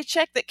steady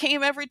paycheck that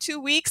came every 2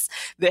 weeks,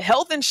 the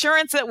health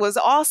insurance that was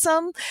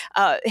awesome,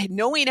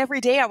 knowing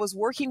every day I was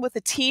working with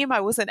a team,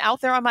 I wasn't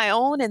out there on my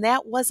own, and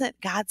that wasn't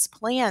God's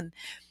plan.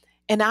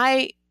 And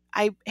I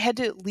had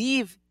to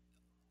leave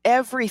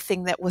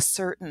everything that was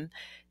certain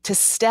to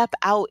step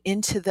out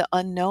into the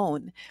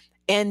unknown.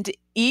 And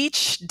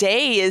each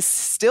day is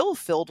still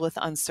filled with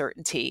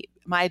uncertainty.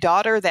 My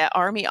daughter, that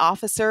Army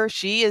officer,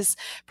 she is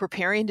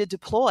preparing to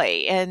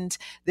deploy, and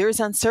there's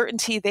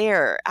uncertainty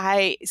there.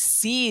 I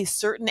see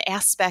certain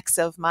aspects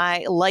of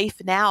my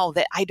life now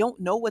that I don't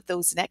know what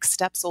those next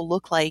steps will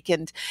look like.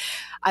 And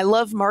I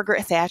love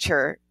Margaret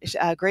Thatcher,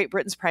 Great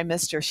Britain's Prime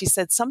Minister. She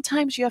said,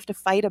 sometimes you have to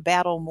fight a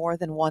battle more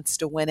than once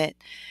to win it.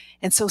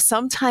 And so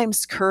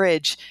sometimes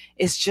courage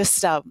is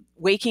just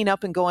waking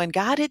up and going,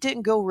 God, it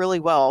didn't go really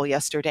well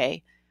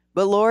yesterday,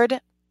 but Lord,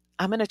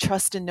 I'm going to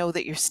trust and know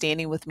that you're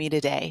standing with me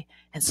today.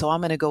 And so I'm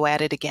going to go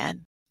at it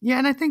again. Yeah,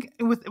 and I think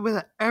with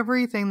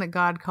everything that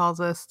God calls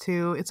us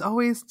to, it's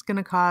always going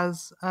to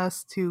cause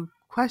us to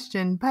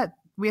question, but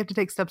we have to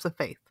take steps of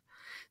faith.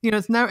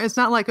 It's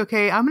not like,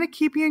 okay, I'm going to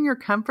keep you in your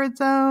comfort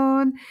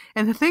zone,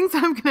 and the things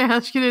I'm going to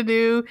ask you to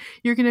do,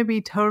 you're going to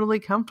be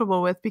totally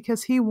comfortable with,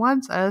 because he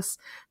wants us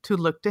to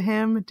look to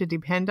him, to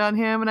depend on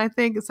him. And I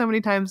think so many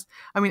times,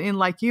 and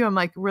like you, I'm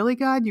like, really,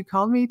 God, you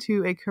called me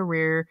to a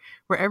career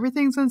where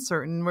everything's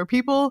uncertain, where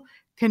people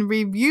can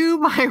review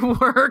my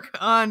work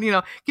on,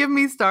 give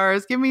me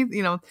stars, give me,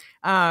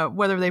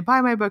 whether they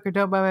buy my book or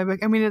don't buy my book.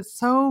 It's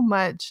so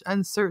much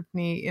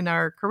uncertainty in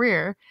our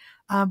career.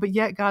 But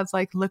yet God's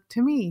like, look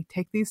to me,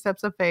 take these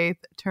steps of faith,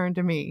 turn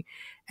to me.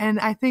 And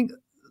I think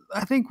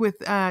with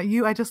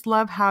you, I just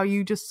love how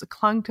you just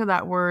clung to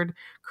that word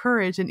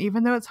courage. And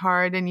even though it's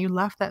hard and you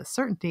left that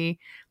certainty,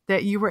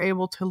 that you were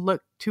able to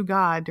look to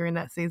God during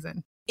that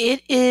season.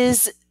 It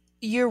is.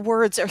 Your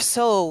words are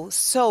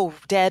so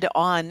dead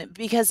on,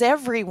 because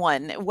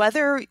everyone,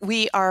 whether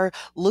we are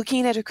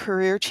looking at a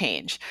career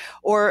change,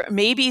 or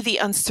maybe the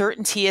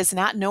uncertainty is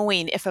not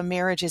knowing if a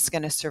marriage is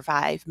going to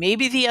survive.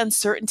 Maybe the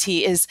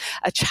uncertainty is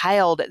a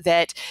child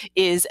that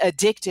is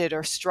addicted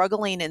or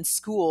struggling in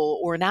school,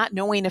 or not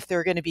knowing if there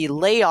are going to be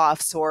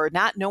layoffs, or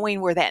not knowing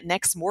where that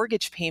next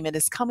mortgage payment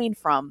is coming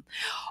from.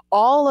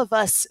 All of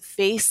us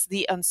face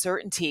the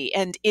uncertainty,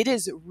 and it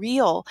is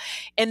real.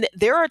 And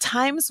there are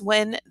times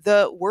when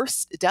the worst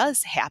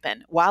does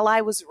happen. While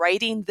I was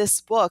writing this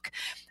book,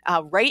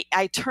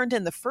 I turned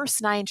in the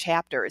first 9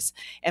 chapters,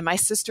 and my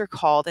sister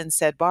called and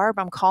said, Barb,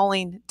 I'm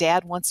calling.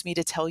 Dad wants me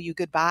to tell you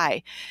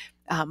goodbye.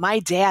 My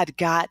dad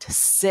got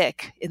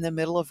sick in the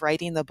middle of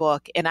writing the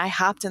book, and I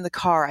hopped in the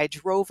car. I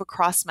drove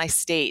across my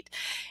state,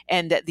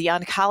 and the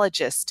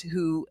oncologist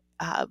who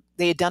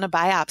they had done a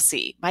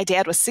biopsy. My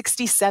dad was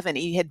 67.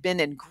 He had been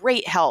in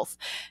great health.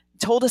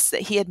 Told us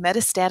that he had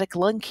metastatic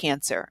lung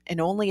cancer and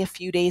only a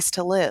few days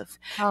to live.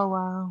 Oh,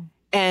 wow.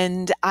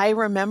 And I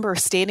remember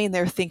standing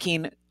there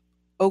thinking,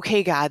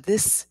 okay, God,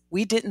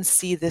 we didn't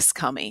see this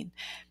coming.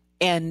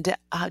 And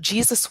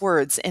Jesus'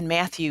 words in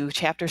Matthew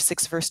chapter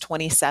 6, verse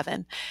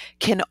 27,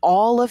 can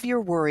all of your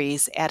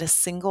worries add a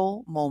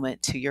single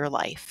moment to your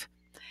life?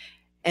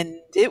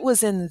 And it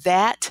was in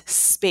that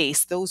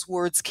space, those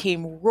words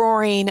came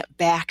roaring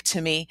back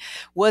to me.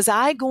 Was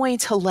I going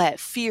to let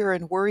fear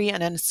and worry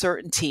and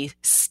uncertainty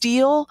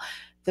steal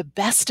the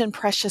best and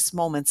precious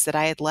moments that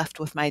I had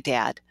left with my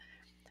dad?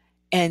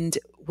 And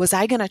was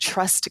I going to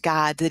trust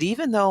God that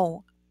even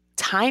though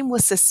time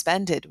was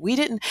suspended,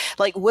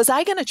 was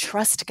I going to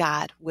trust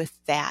God with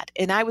that?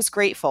 And I was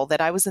grateful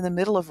that I was in the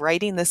middle of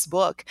writing this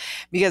book,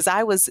 because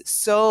I was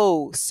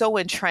so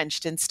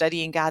entrenched in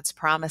studying God's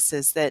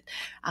promises that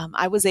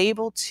I was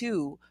able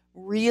to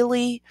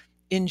really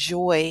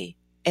enjoy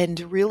and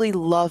really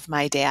love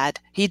my dad.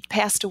 He'd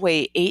passed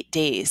away 8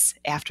 days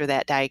after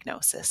that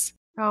diagnosis.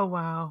 Oh,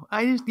 wow.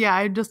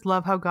 I just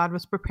love how God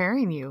was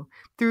preparing you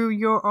through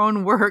your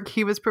own work.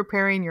 He was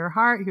preparing your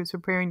heart. He was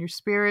preparing your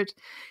spirit.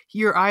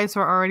 Your eyes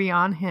were already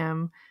on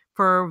him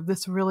for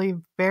this really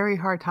very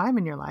hard time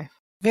in your life.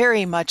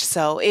 Very much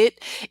so.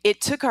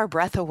 It took our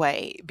breath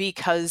away,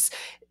 because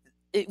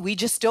we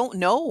just don't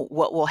know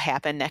what will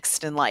happen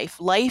next in life.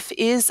 Life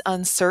is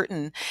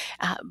uncertain,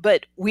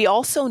 but we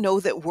also know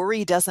that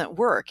worry doesn't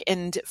work.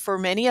 And for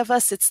many of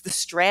us, it's the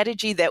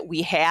strategy that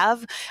we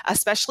have,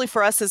 especially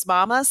for us as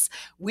mamas.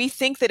 We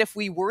think that if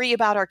we worry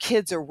about our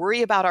kids or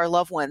worry about our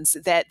loved ones,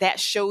 that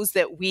shows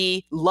that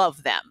we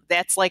love them.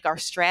 That's like our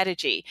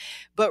strategy.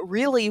 But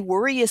really,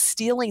 worry is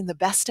stealing the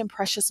best and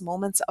precious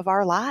moments of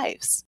our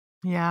lives.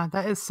 Yeah,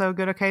 that is so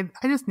good. Okay,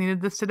 I just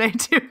needed this today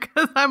too,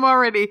 because I'm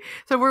already,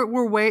 so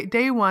we're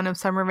day 1 of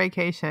summer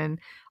vacation.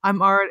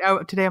 I'm already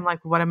out today. I'm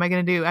like, what am I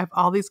going to do? I have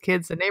all these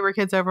kids, the neighbor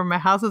kids over. My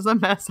house is a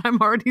mess.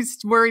 I'm already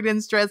worried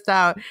and stressed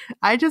out.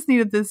 I just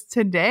needed this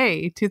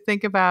today to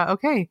think about,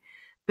 okay,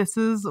 this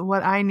is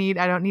what I need.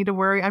 I don't need to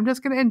worry. I'm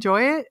just going to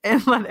enjoy it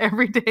and let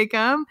every day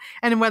come.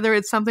 And whether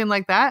it's something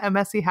like that, a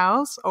messy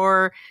house,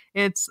 or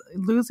it's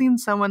losing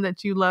someone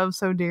that you love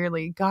so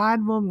dearly,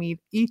 God will meet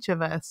each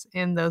of us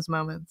in those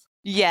moments.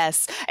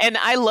 Yes. And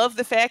I love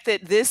the fact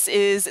that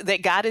that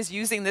God is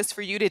using this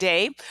for you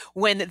today.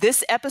 When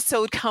this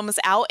episode comes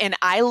out and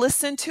I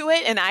listen to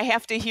it and I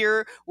have to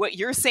hear what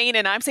you're saying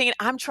and I'm saying,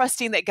 I'm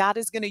trusting that God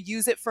is going to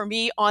use it for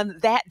me on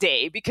that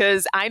day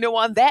because I know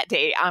on that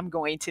day I'm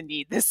going to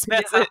need this Yeah,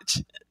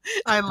 message.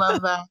 I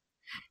love that.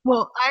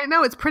 Well, I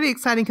know it's pretty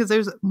exciting because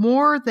there's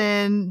more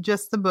than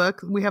just the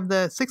book. We have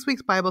the 6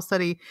 weeks Bible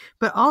study,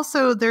 but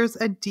also there's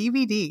a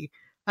DVD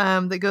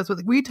that goes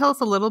with it. Will you tell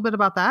us a little bit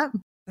about that?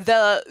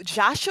 The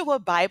Joshua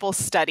Bible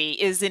Study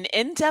is an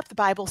in-depth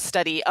Bible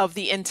study of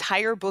the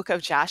entire book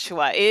of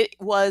Joshua. It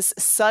was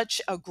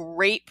such a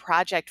great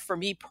project for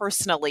me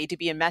personally to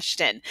be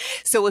enmeshed in.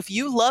 So if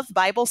you love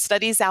Bible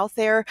studies out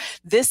there,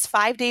 this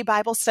 5-day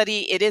Bible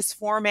study, it is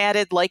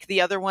formatted like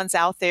the other ones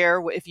out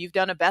there. If you've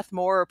done a Beth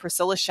Moore or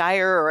Priscilla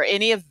Shire or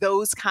any of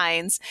those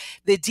kinds,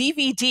 the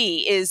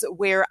DVD is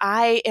where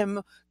I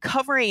am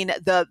covering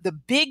the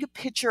big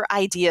picture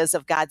ideas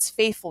of God's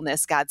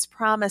faithfulness, God's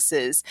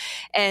promises,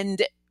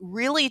 and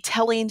really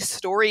telling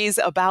stories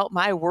about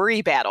my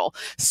worry battle,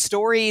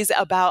 stories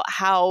about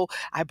how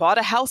I bought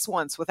a house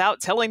once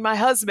without telling my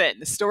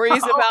husband,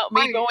 stories Oh, about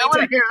me wait, going I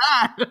want to to hear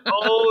that.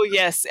 Oh,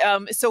 yes.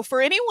 So for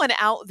anyone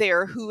out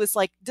there who is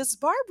like, does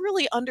Barb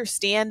really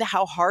understand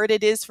how hard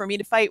it is for me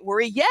to fight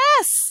worry?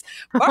 Yes,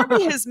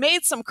 Barbie has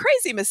made some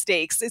crazy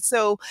mistakes. And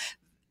so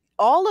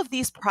all of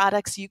these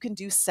products you can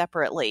do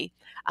separately,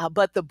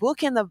 but the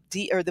book and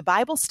the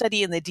Bible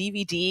study and the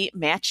DVD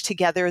match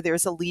together.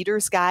 There's a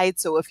leader's guide.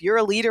 So if you're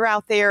a leader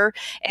out there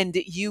and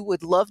you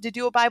would love to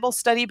do a Bible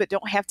study but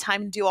don't have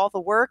time to do all the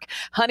work,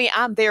 honey,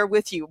 I'm there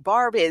with you.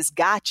 Barb has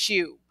got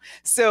you.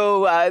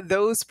 So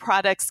those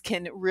products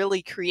can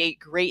really create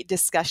great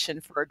discussion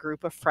for a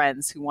group of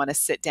friends who want to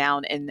sit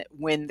down and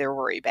win their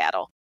worry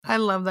battle. I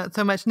love that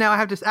so much. Now I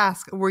have to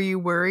ask, were you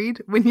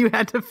worried when you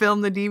had to film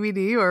the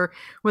DVD, or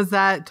was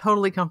that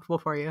totally comfortable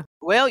for you?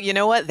 Well, you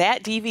know what?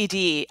 That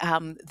DVD,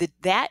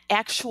 that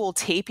actual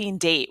taping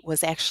date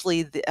was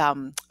actually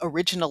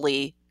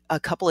originally a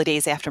couple of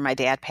days after my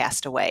dad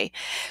passed away.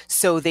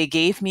 So they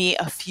gave me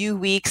a few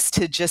weeks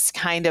to just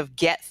kind of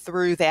get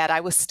through that. I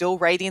was still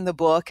writing the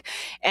book.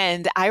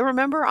 And I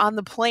remember on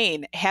the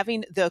plane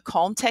having the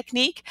calm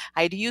technique.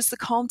 I had to use the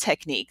calm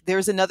technique.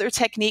 There's another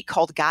technique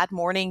called God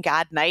morning,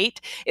 God night.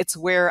 It's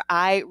where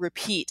I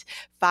repeat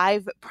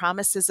 5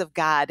 promises of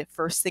God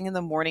first thing in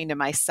the morning to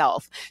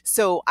myself.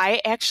 So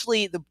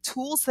the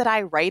tools that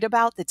I write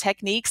about, the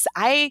techniques,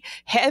 I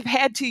have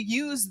had to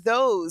use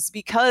those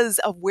because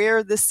of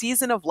where the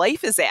season of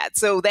life is at.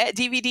 So that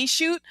DVD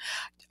shoot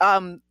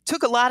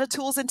took a lot of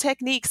tools and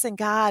techniques, and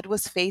God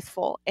was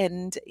faithful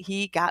and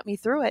he got me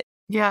through it.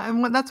 Yeah,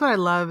 and that's what I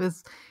love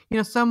is,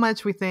 so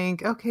much we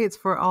think, okay, it's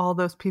for all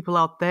those people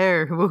out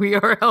there who we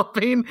are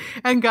helping,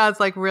 and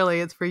God's like, really,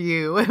 it's for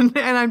you, and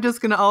I'm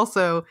just going to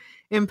also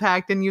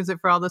impact and use it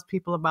for all those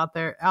people out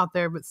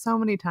there. But so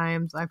many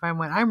times I find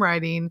when I'm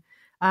writing,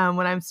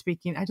 when I'm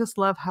speaking, I just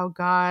love how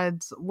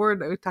God's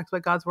word. We talked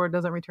about God's word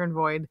doesn't return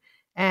void,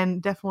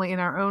 and definitely in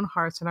our own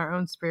hearts and our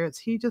own spirits,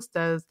 He just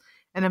does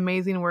an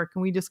amazing work,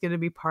 and we just get to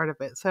be part of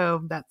it.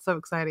 So that's so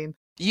exciting.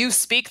 You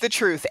speak the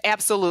truth.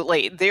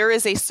 Absolutely. There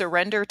is a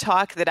surrender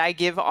talk that I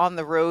give on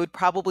the road,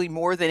 probably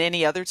more than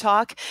any other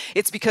talk.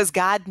 It's because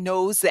God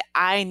knows that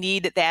I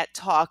need that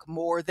talk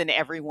more than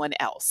everyone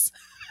else.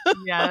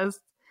 Yes.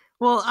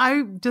 Well,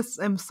 I just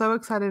am so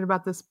excited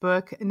about this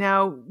book.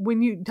 Now,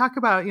 when you talk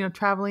about,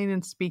 traveling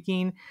and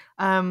speaking,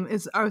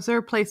 is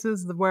there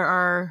places where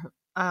our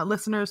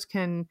listeners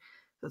can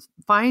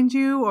find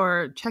you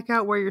or check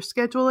out where your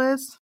schedule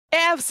is?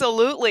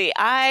 Absolutely.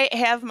 I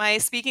have my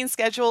speaking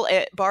schedule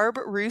at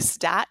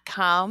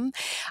barbroos.com.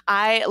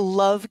 I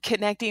love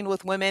connecting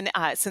with women.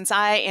 Since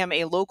I am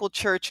a local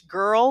church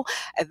girl,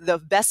 the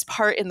best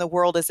part in the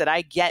world is that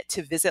I get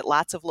to visit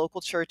lots of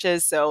local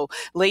churches. So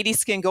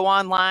ladies can go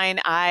online.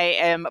 I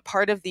am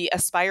part of the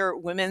Aspire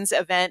Women's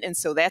event. And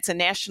so that's a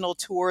national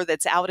tour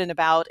that's out and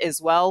about,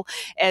 as well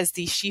as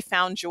the She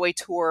Found Joy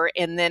tour.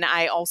 And then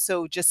I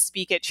also just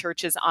speak at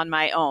churches on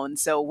my own.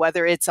 So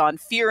whether it's on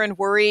fear and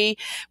worry,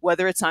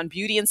 whether it's on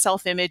beauty and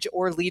self-image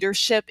or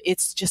leadership,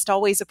 it's just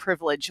always a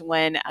privilege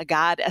when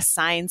God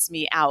assigns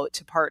me out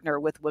to partner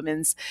with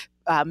women's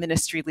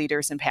ministry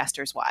leaders and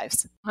pastors'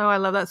 wives. Oh, I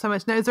love that so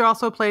much. Now, is there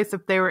also a place,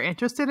 if they were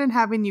interested in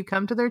having you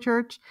come to their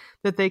church,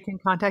 that they can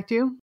contact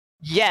you?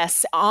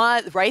 Yes,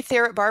 right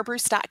there at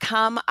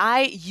barbroos.com.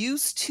 I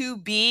used to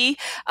be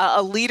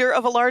a leader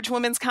of a large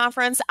women's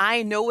conference.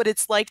 I know what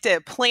it's like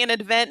to plan an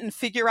event and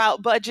figure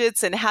out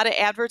budgets and how to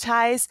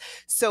advertise.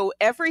 So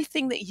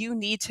everything that you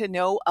need to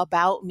know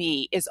about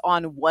me is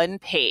on one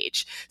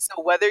page.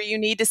 So whether you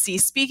need to see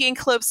speaking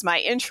clips, my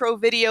intro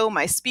video,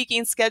 my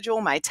speaking schedule,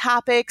 my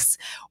topics,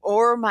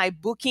 or my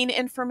booking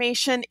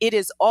information, it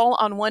is all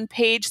on one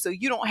page. So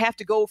you don't have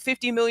to go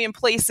 50 million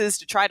places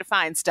to try to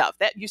find stuff.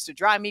 That used to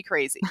drive me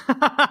crazy.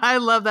 I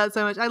love that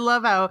so much. I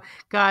love how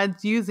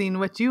God's using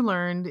what you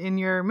learned in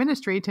your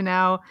ministry to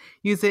now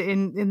use it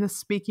in the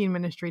speaking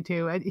ministry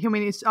too. I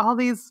mean, it's all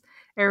these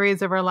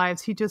areas of our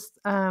lives. He just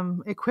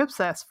equips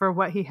us for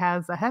what He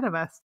has ahead of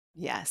us.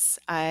 Yes,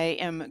 I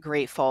am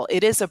grateful.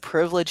 It is a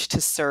privilege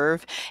to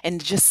serve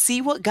and just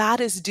see what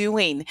God is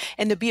doing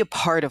and to be a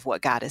part of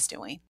what God is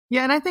doing.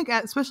 Yeah, and I think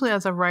especially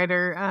as a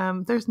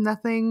writer, there's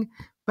nothing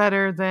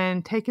better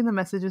than taking the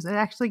messages and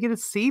actually get to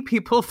see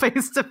people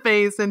face to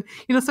face. And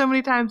so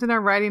many times in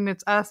our writing,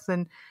 it's us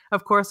and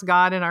of course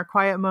God in our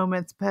quiet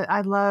moments. But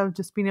I love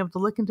just being able to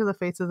look into the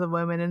faces of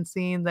women and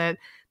seeing that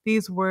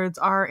these words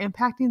are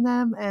impacting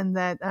them, and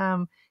that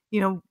you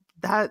know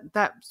that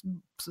that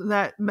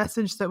that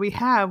message that we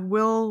have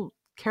will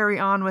carry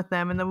on with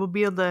them, and then we'll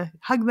be able to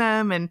hug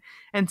them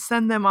and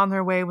send them on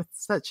their way with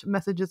such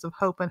messages of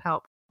hope and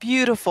help.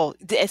 Beautiful.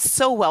 It's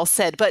so well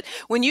said. But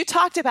when you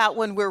talked about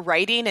when we're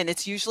writing and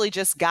it's usually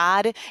just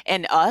God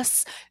and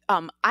us,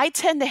 I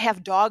tend to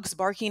have dogs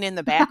barking in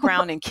the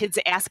background and kids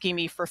asking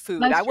me for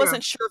food. I That's true.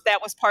 wasn't sure if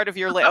that was part of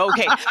your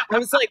okay. I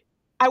was like,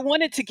 I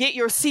wanted to get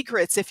your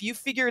secrets if you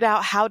figured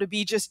out how to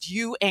be just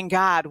you and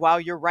God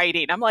while you're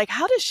writing. I'm like,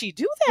 how does she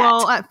do that?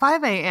 Well, at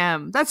 5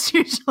 a.m., that's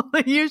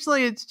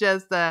usually it's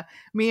just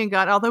me and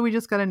God. Although we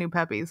just got a new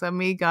puppy, so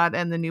me, God,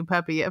 and the new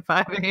puppy at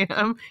 5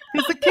 a.m.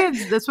 Because the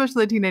kids,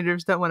 especially the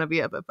teenagers, don't want to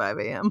be up at 5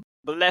 a.m.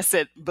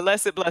 Blessed,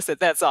 blessed, blessed.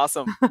 That's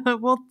awesome.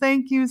 Well,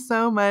 thank you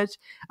so much.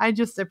 I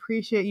just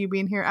appreciate you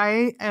being here.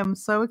 I am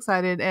so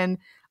excited, and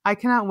I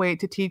cannot wait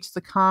to teach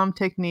the calm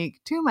technique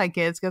to my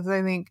kids because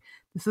I think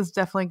this is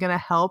definitely going to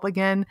help.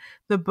 Again,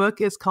 the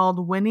book is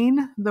called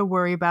Winning the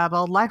Worry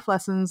Battle, Life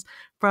Lessons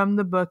from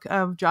the Book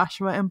of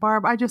Joshua. And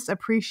Barb, I just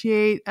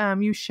appreciate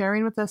you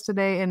sharing with us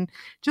today and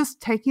just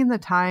taking the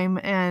time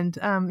and,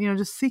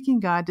 just seeking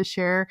God to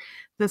share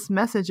this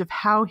message of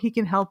how he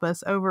can help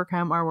us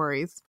overcome our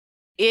worries.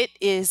 It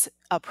is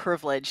a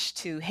privilege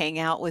to hang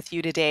out with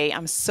you today.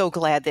 I'm so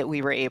glad that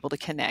we were able to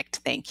connect.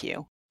 Thank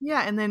you.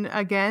 Yeah, and then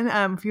again,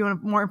 if you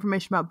want more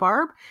information about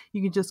Barb,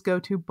 you can just go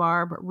to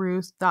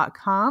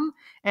barbroose.com.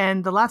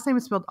 And the last name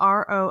is spelled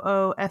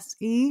Roose.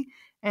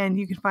 And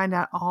you can find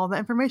out all the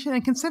information.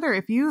 And consider,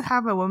 if you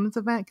have a women's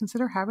event,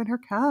 consider having her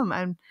come.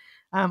 And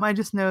I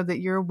just know that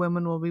your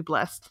women will be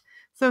blessed.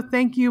 So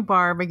thank you,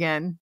 Barb,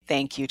 again.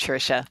 Thank you,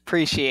 Trisha.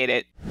 Appreciate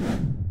it.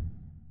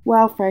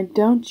 Wow, friend,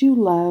 don't you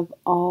love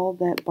all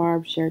that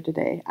Barb shared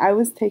today? I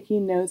was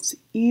taking notes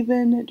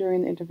even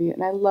during the interview,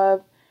 and I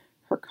love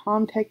her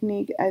calm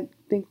technique. I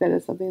think that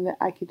is something that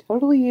I could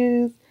totally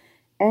use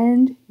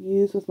and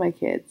use with my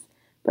kids.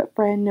 But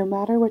friend, no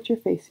matter what you're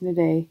facing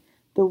today,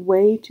 the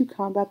way to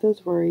combat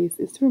those worries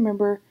is to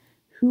remember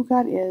who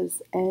God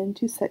is and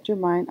to set your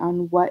mind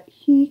on what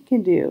He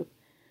can do.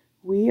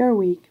 We are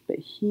weak, but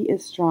He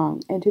is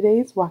strong. And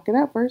today's Walk It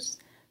Out verse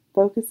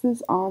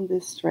focuses on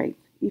this strength.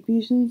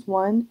 Ephesians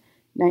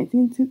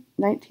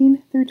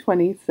 1:19 through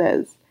 20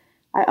 says,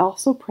 I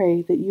also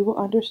pray that you will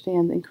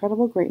understand the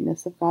incredible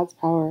greatness of God's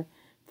power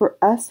for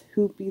us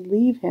who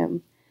believe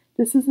Him.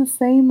 This is the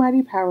same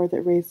mighty power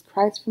that raised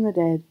Christ from the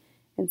dead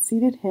and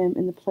seated Him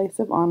in the place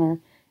of honor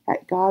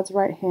at God's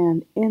right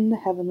hand in the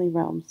heavenly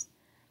realms.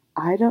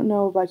 I don't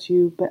know about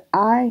you, but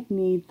I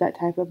need that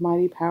type of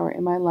mighty power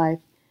in my life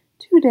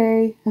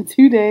today, and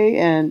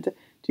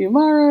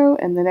tomorrow,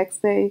 and the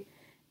next day.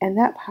 And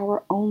that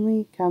power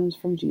only comes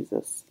from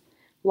Jesus.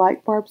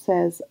 Like Barb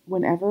says,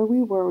 whenever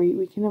we worry,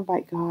 we can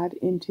invite God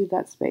into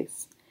that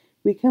space.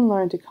 We can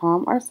learn to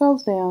calm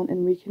ourselves down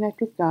and reconnect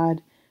with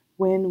God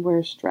when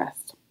we're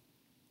stressed.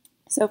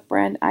 So,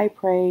 friend, I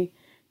pray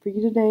for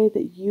you today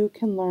that you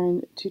can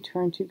learn to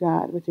turn to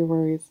God with your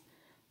worries.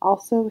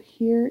 Also,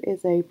 here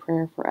is a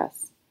prayer for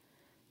us.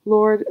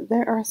 Lord,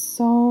 there are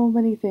so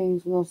many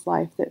things in this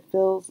life that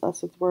fills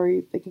us with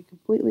worry. They can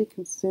completely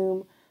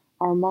consume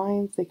our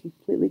minds. They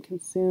completely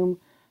consume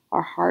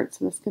our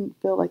hearts. And this can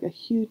feel like a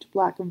huge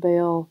black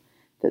veil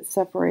that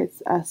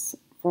separates us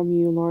from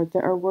you, Lord.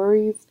 There are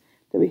worries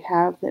that we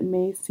have that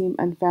may seem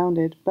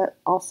unfounded, but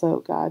also,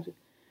 God,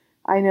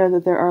 I know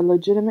that there are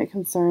legitimate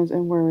concerns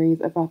and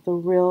worries about the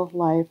real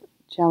life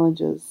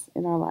challenges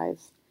in our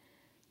lives.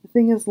 The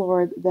thing is,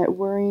 Lord, that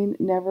worrying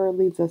never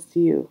leads us to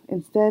you.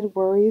 Instead,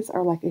 worries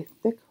are like a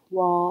thick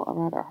wall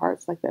around our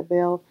hearts, like that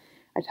veil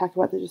I talked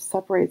about that just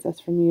separates us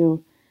from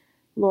you.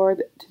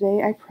 Lord,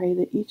 today I pray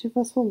that each of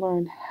us will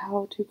learn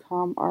how to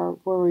calm our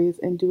worries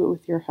and do it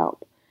with your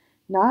help.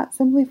 Not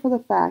simply for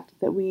the fact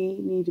that we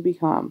need to be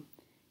calm.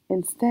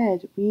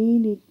 Instead, we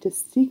need to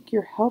seek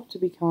your help to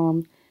be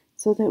calm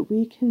so that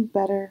we can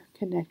better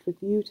connect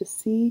with you, to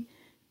see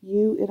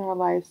you in our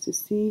lives, to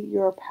see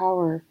your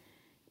power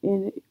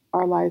in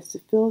our lives, to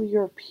feel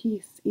your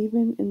peace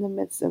even in the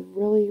midst of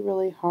really,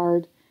 really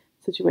hard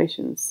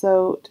situations.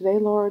 So today,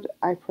 Lord,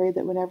 I pray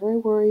that whenever a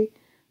worry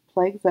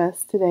plagues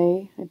us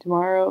today and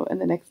tomorrow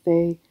and the next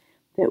day,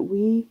 that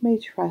we may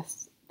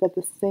trust that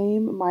the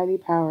same mighty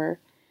power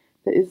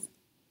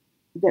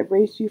that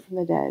raised you from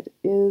the dead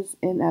is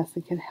in us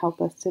and can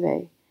help us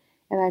today.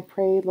 And I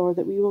pray, Lord,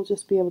 that we will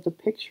just be able to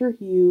picture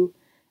you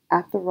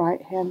at the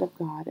right hand of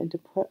God and to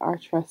put our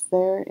trust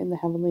there in the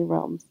heavenly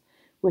realms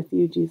with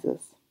you,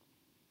 Jesus.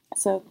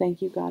 So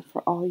thank you, God,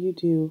 for all you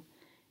do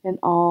and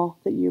all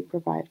that you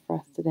provide for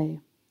us today.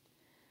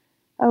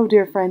 Oh,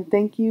 dear friend,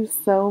 thank you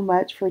so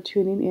much for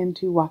tuning in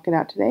to Walk It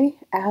Out today.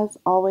 As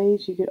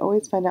always, you could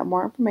always find out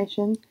more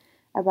information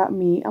about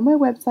me on my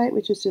website,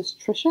 which is just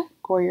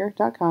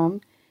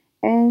trishagoyer.com.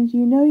 And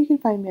you can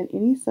find me on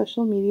any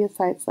social media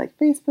sites like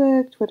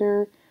Facebook,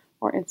 Twitter,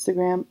 or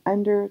Instagram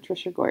under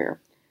Trisha Goyer.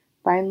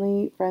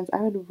 Finally, friends, I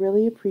would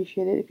really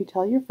appreciate it if you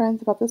tell your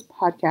friends about this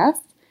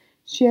podcast.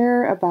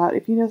 Share about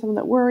if you know someone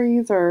that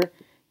worries or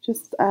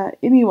just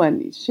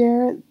anyone,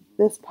 share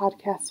this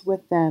podcast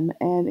with them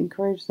and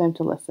encourage them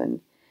to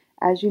listen.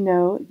 As you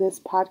know, this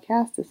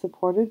podcast is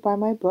supported by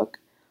my book,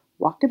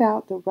 Walk It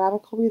Out, The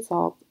Radical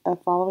Results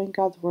of Following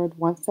God's Word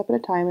One Step at a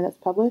Time, and it's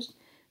published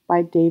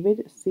by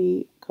David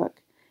C.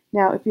 Cook.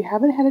 Now, if you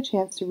haven't had a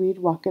chance to read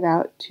Walk It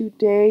Out,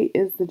 today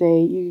is the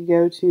day. You can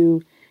go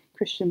to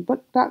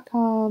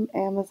christianbook.com,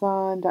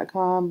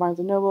 amazon.com, Barnes &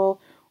 Noble,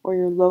 or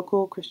your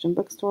local Christian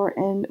bookstore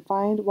and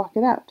find Walk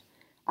It Out.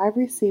 I've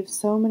received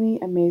so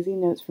many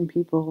amazing notes from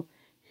people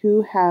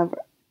who have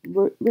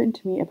written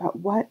to me about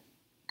what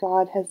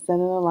God has done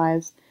in their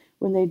lives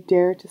when they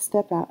dare to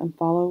step out and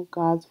follow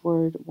God's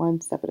word one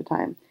step at a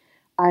time.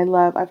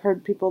 I've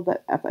heard people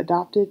that have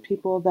adopted,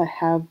 people that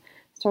have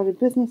started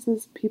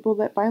businesses, people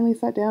that finally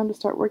sat down to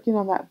start working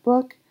on that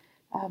book.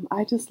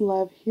 I just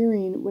love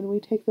hearing when we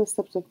take those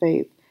steps of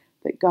faith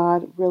that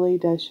God really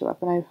does show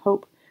up. And I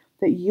hope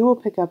that you will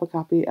pick up a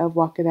copy of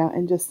Walk It Out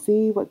and just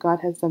see what God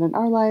has done in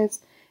our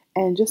lives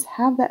and just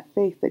have that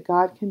faith that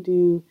God can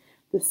do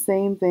the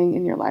same thing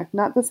in your life.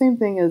 Not the same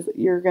thing as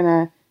you're going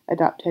to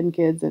adopt 10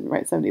 kids and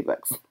write 70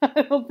 books.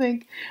 I don't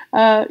think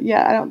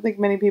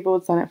many people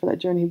would sign up for that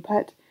journey,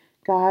 but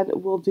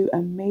God will do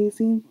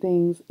amazing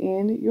things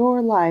in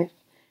your life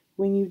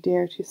when you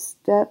dare to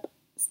step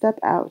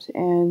out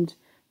and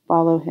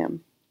follow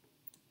him.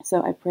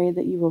 So I pray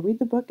that you will read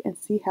the book and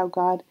see how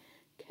God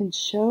can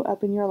show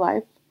up in your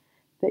life,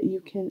 that you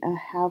can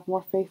have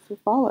more faith to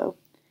follow.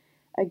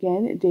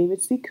 Again,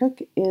 David C.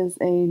 Cook is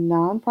a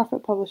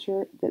nonprofit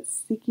publisher that's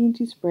seeking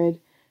to spread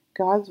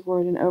God's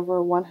word in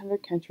over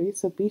 100 countries,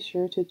 so be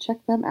sure to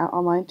check them out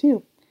online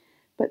too.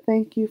 But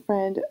thank you,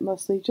 friend,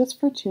 mostly just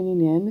for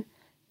tuning in,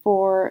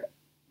 for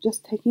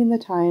just taking the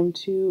time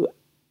to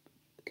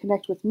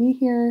connect with me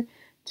here,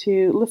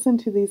 to listen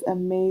to these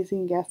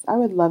amazing guests. I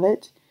would love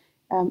it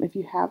if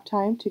you have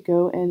time to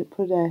go and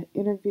put a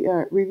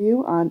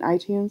review on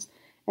iTunes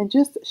and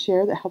just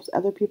share. That helps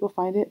other people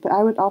find it. But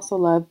I would also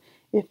love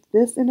if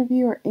this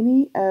interview or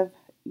any of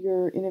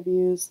your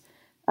interviews,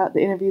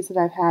 the interviews that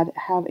I've had,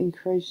 have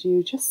encouraged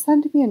you, just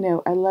send me a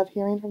note. I love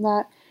hearing from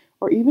that.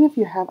 Or even if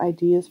you have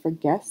ideas for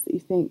guests that you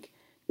think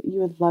that you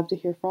would love to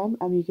hear from,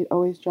 you could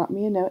always drop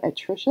me a note at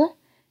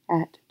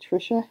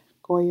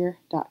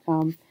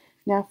trishagoyer.com.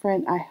 Now,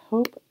 friend, I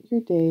hope your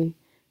day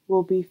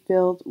will be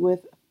filled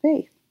with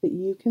faith that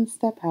you can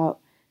step out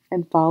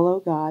and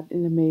follow God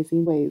in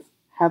amazing ways.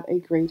 Have a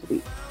great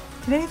week.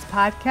 Today's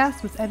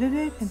podcast was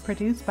edited and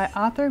produced by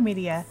Author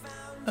Media.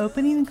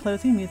 Opening and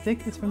closing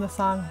music is from the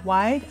song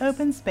Wide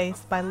Open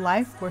Space by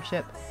Life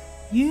Worship,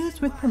 used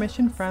with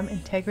permission from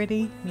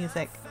Integrity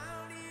Music.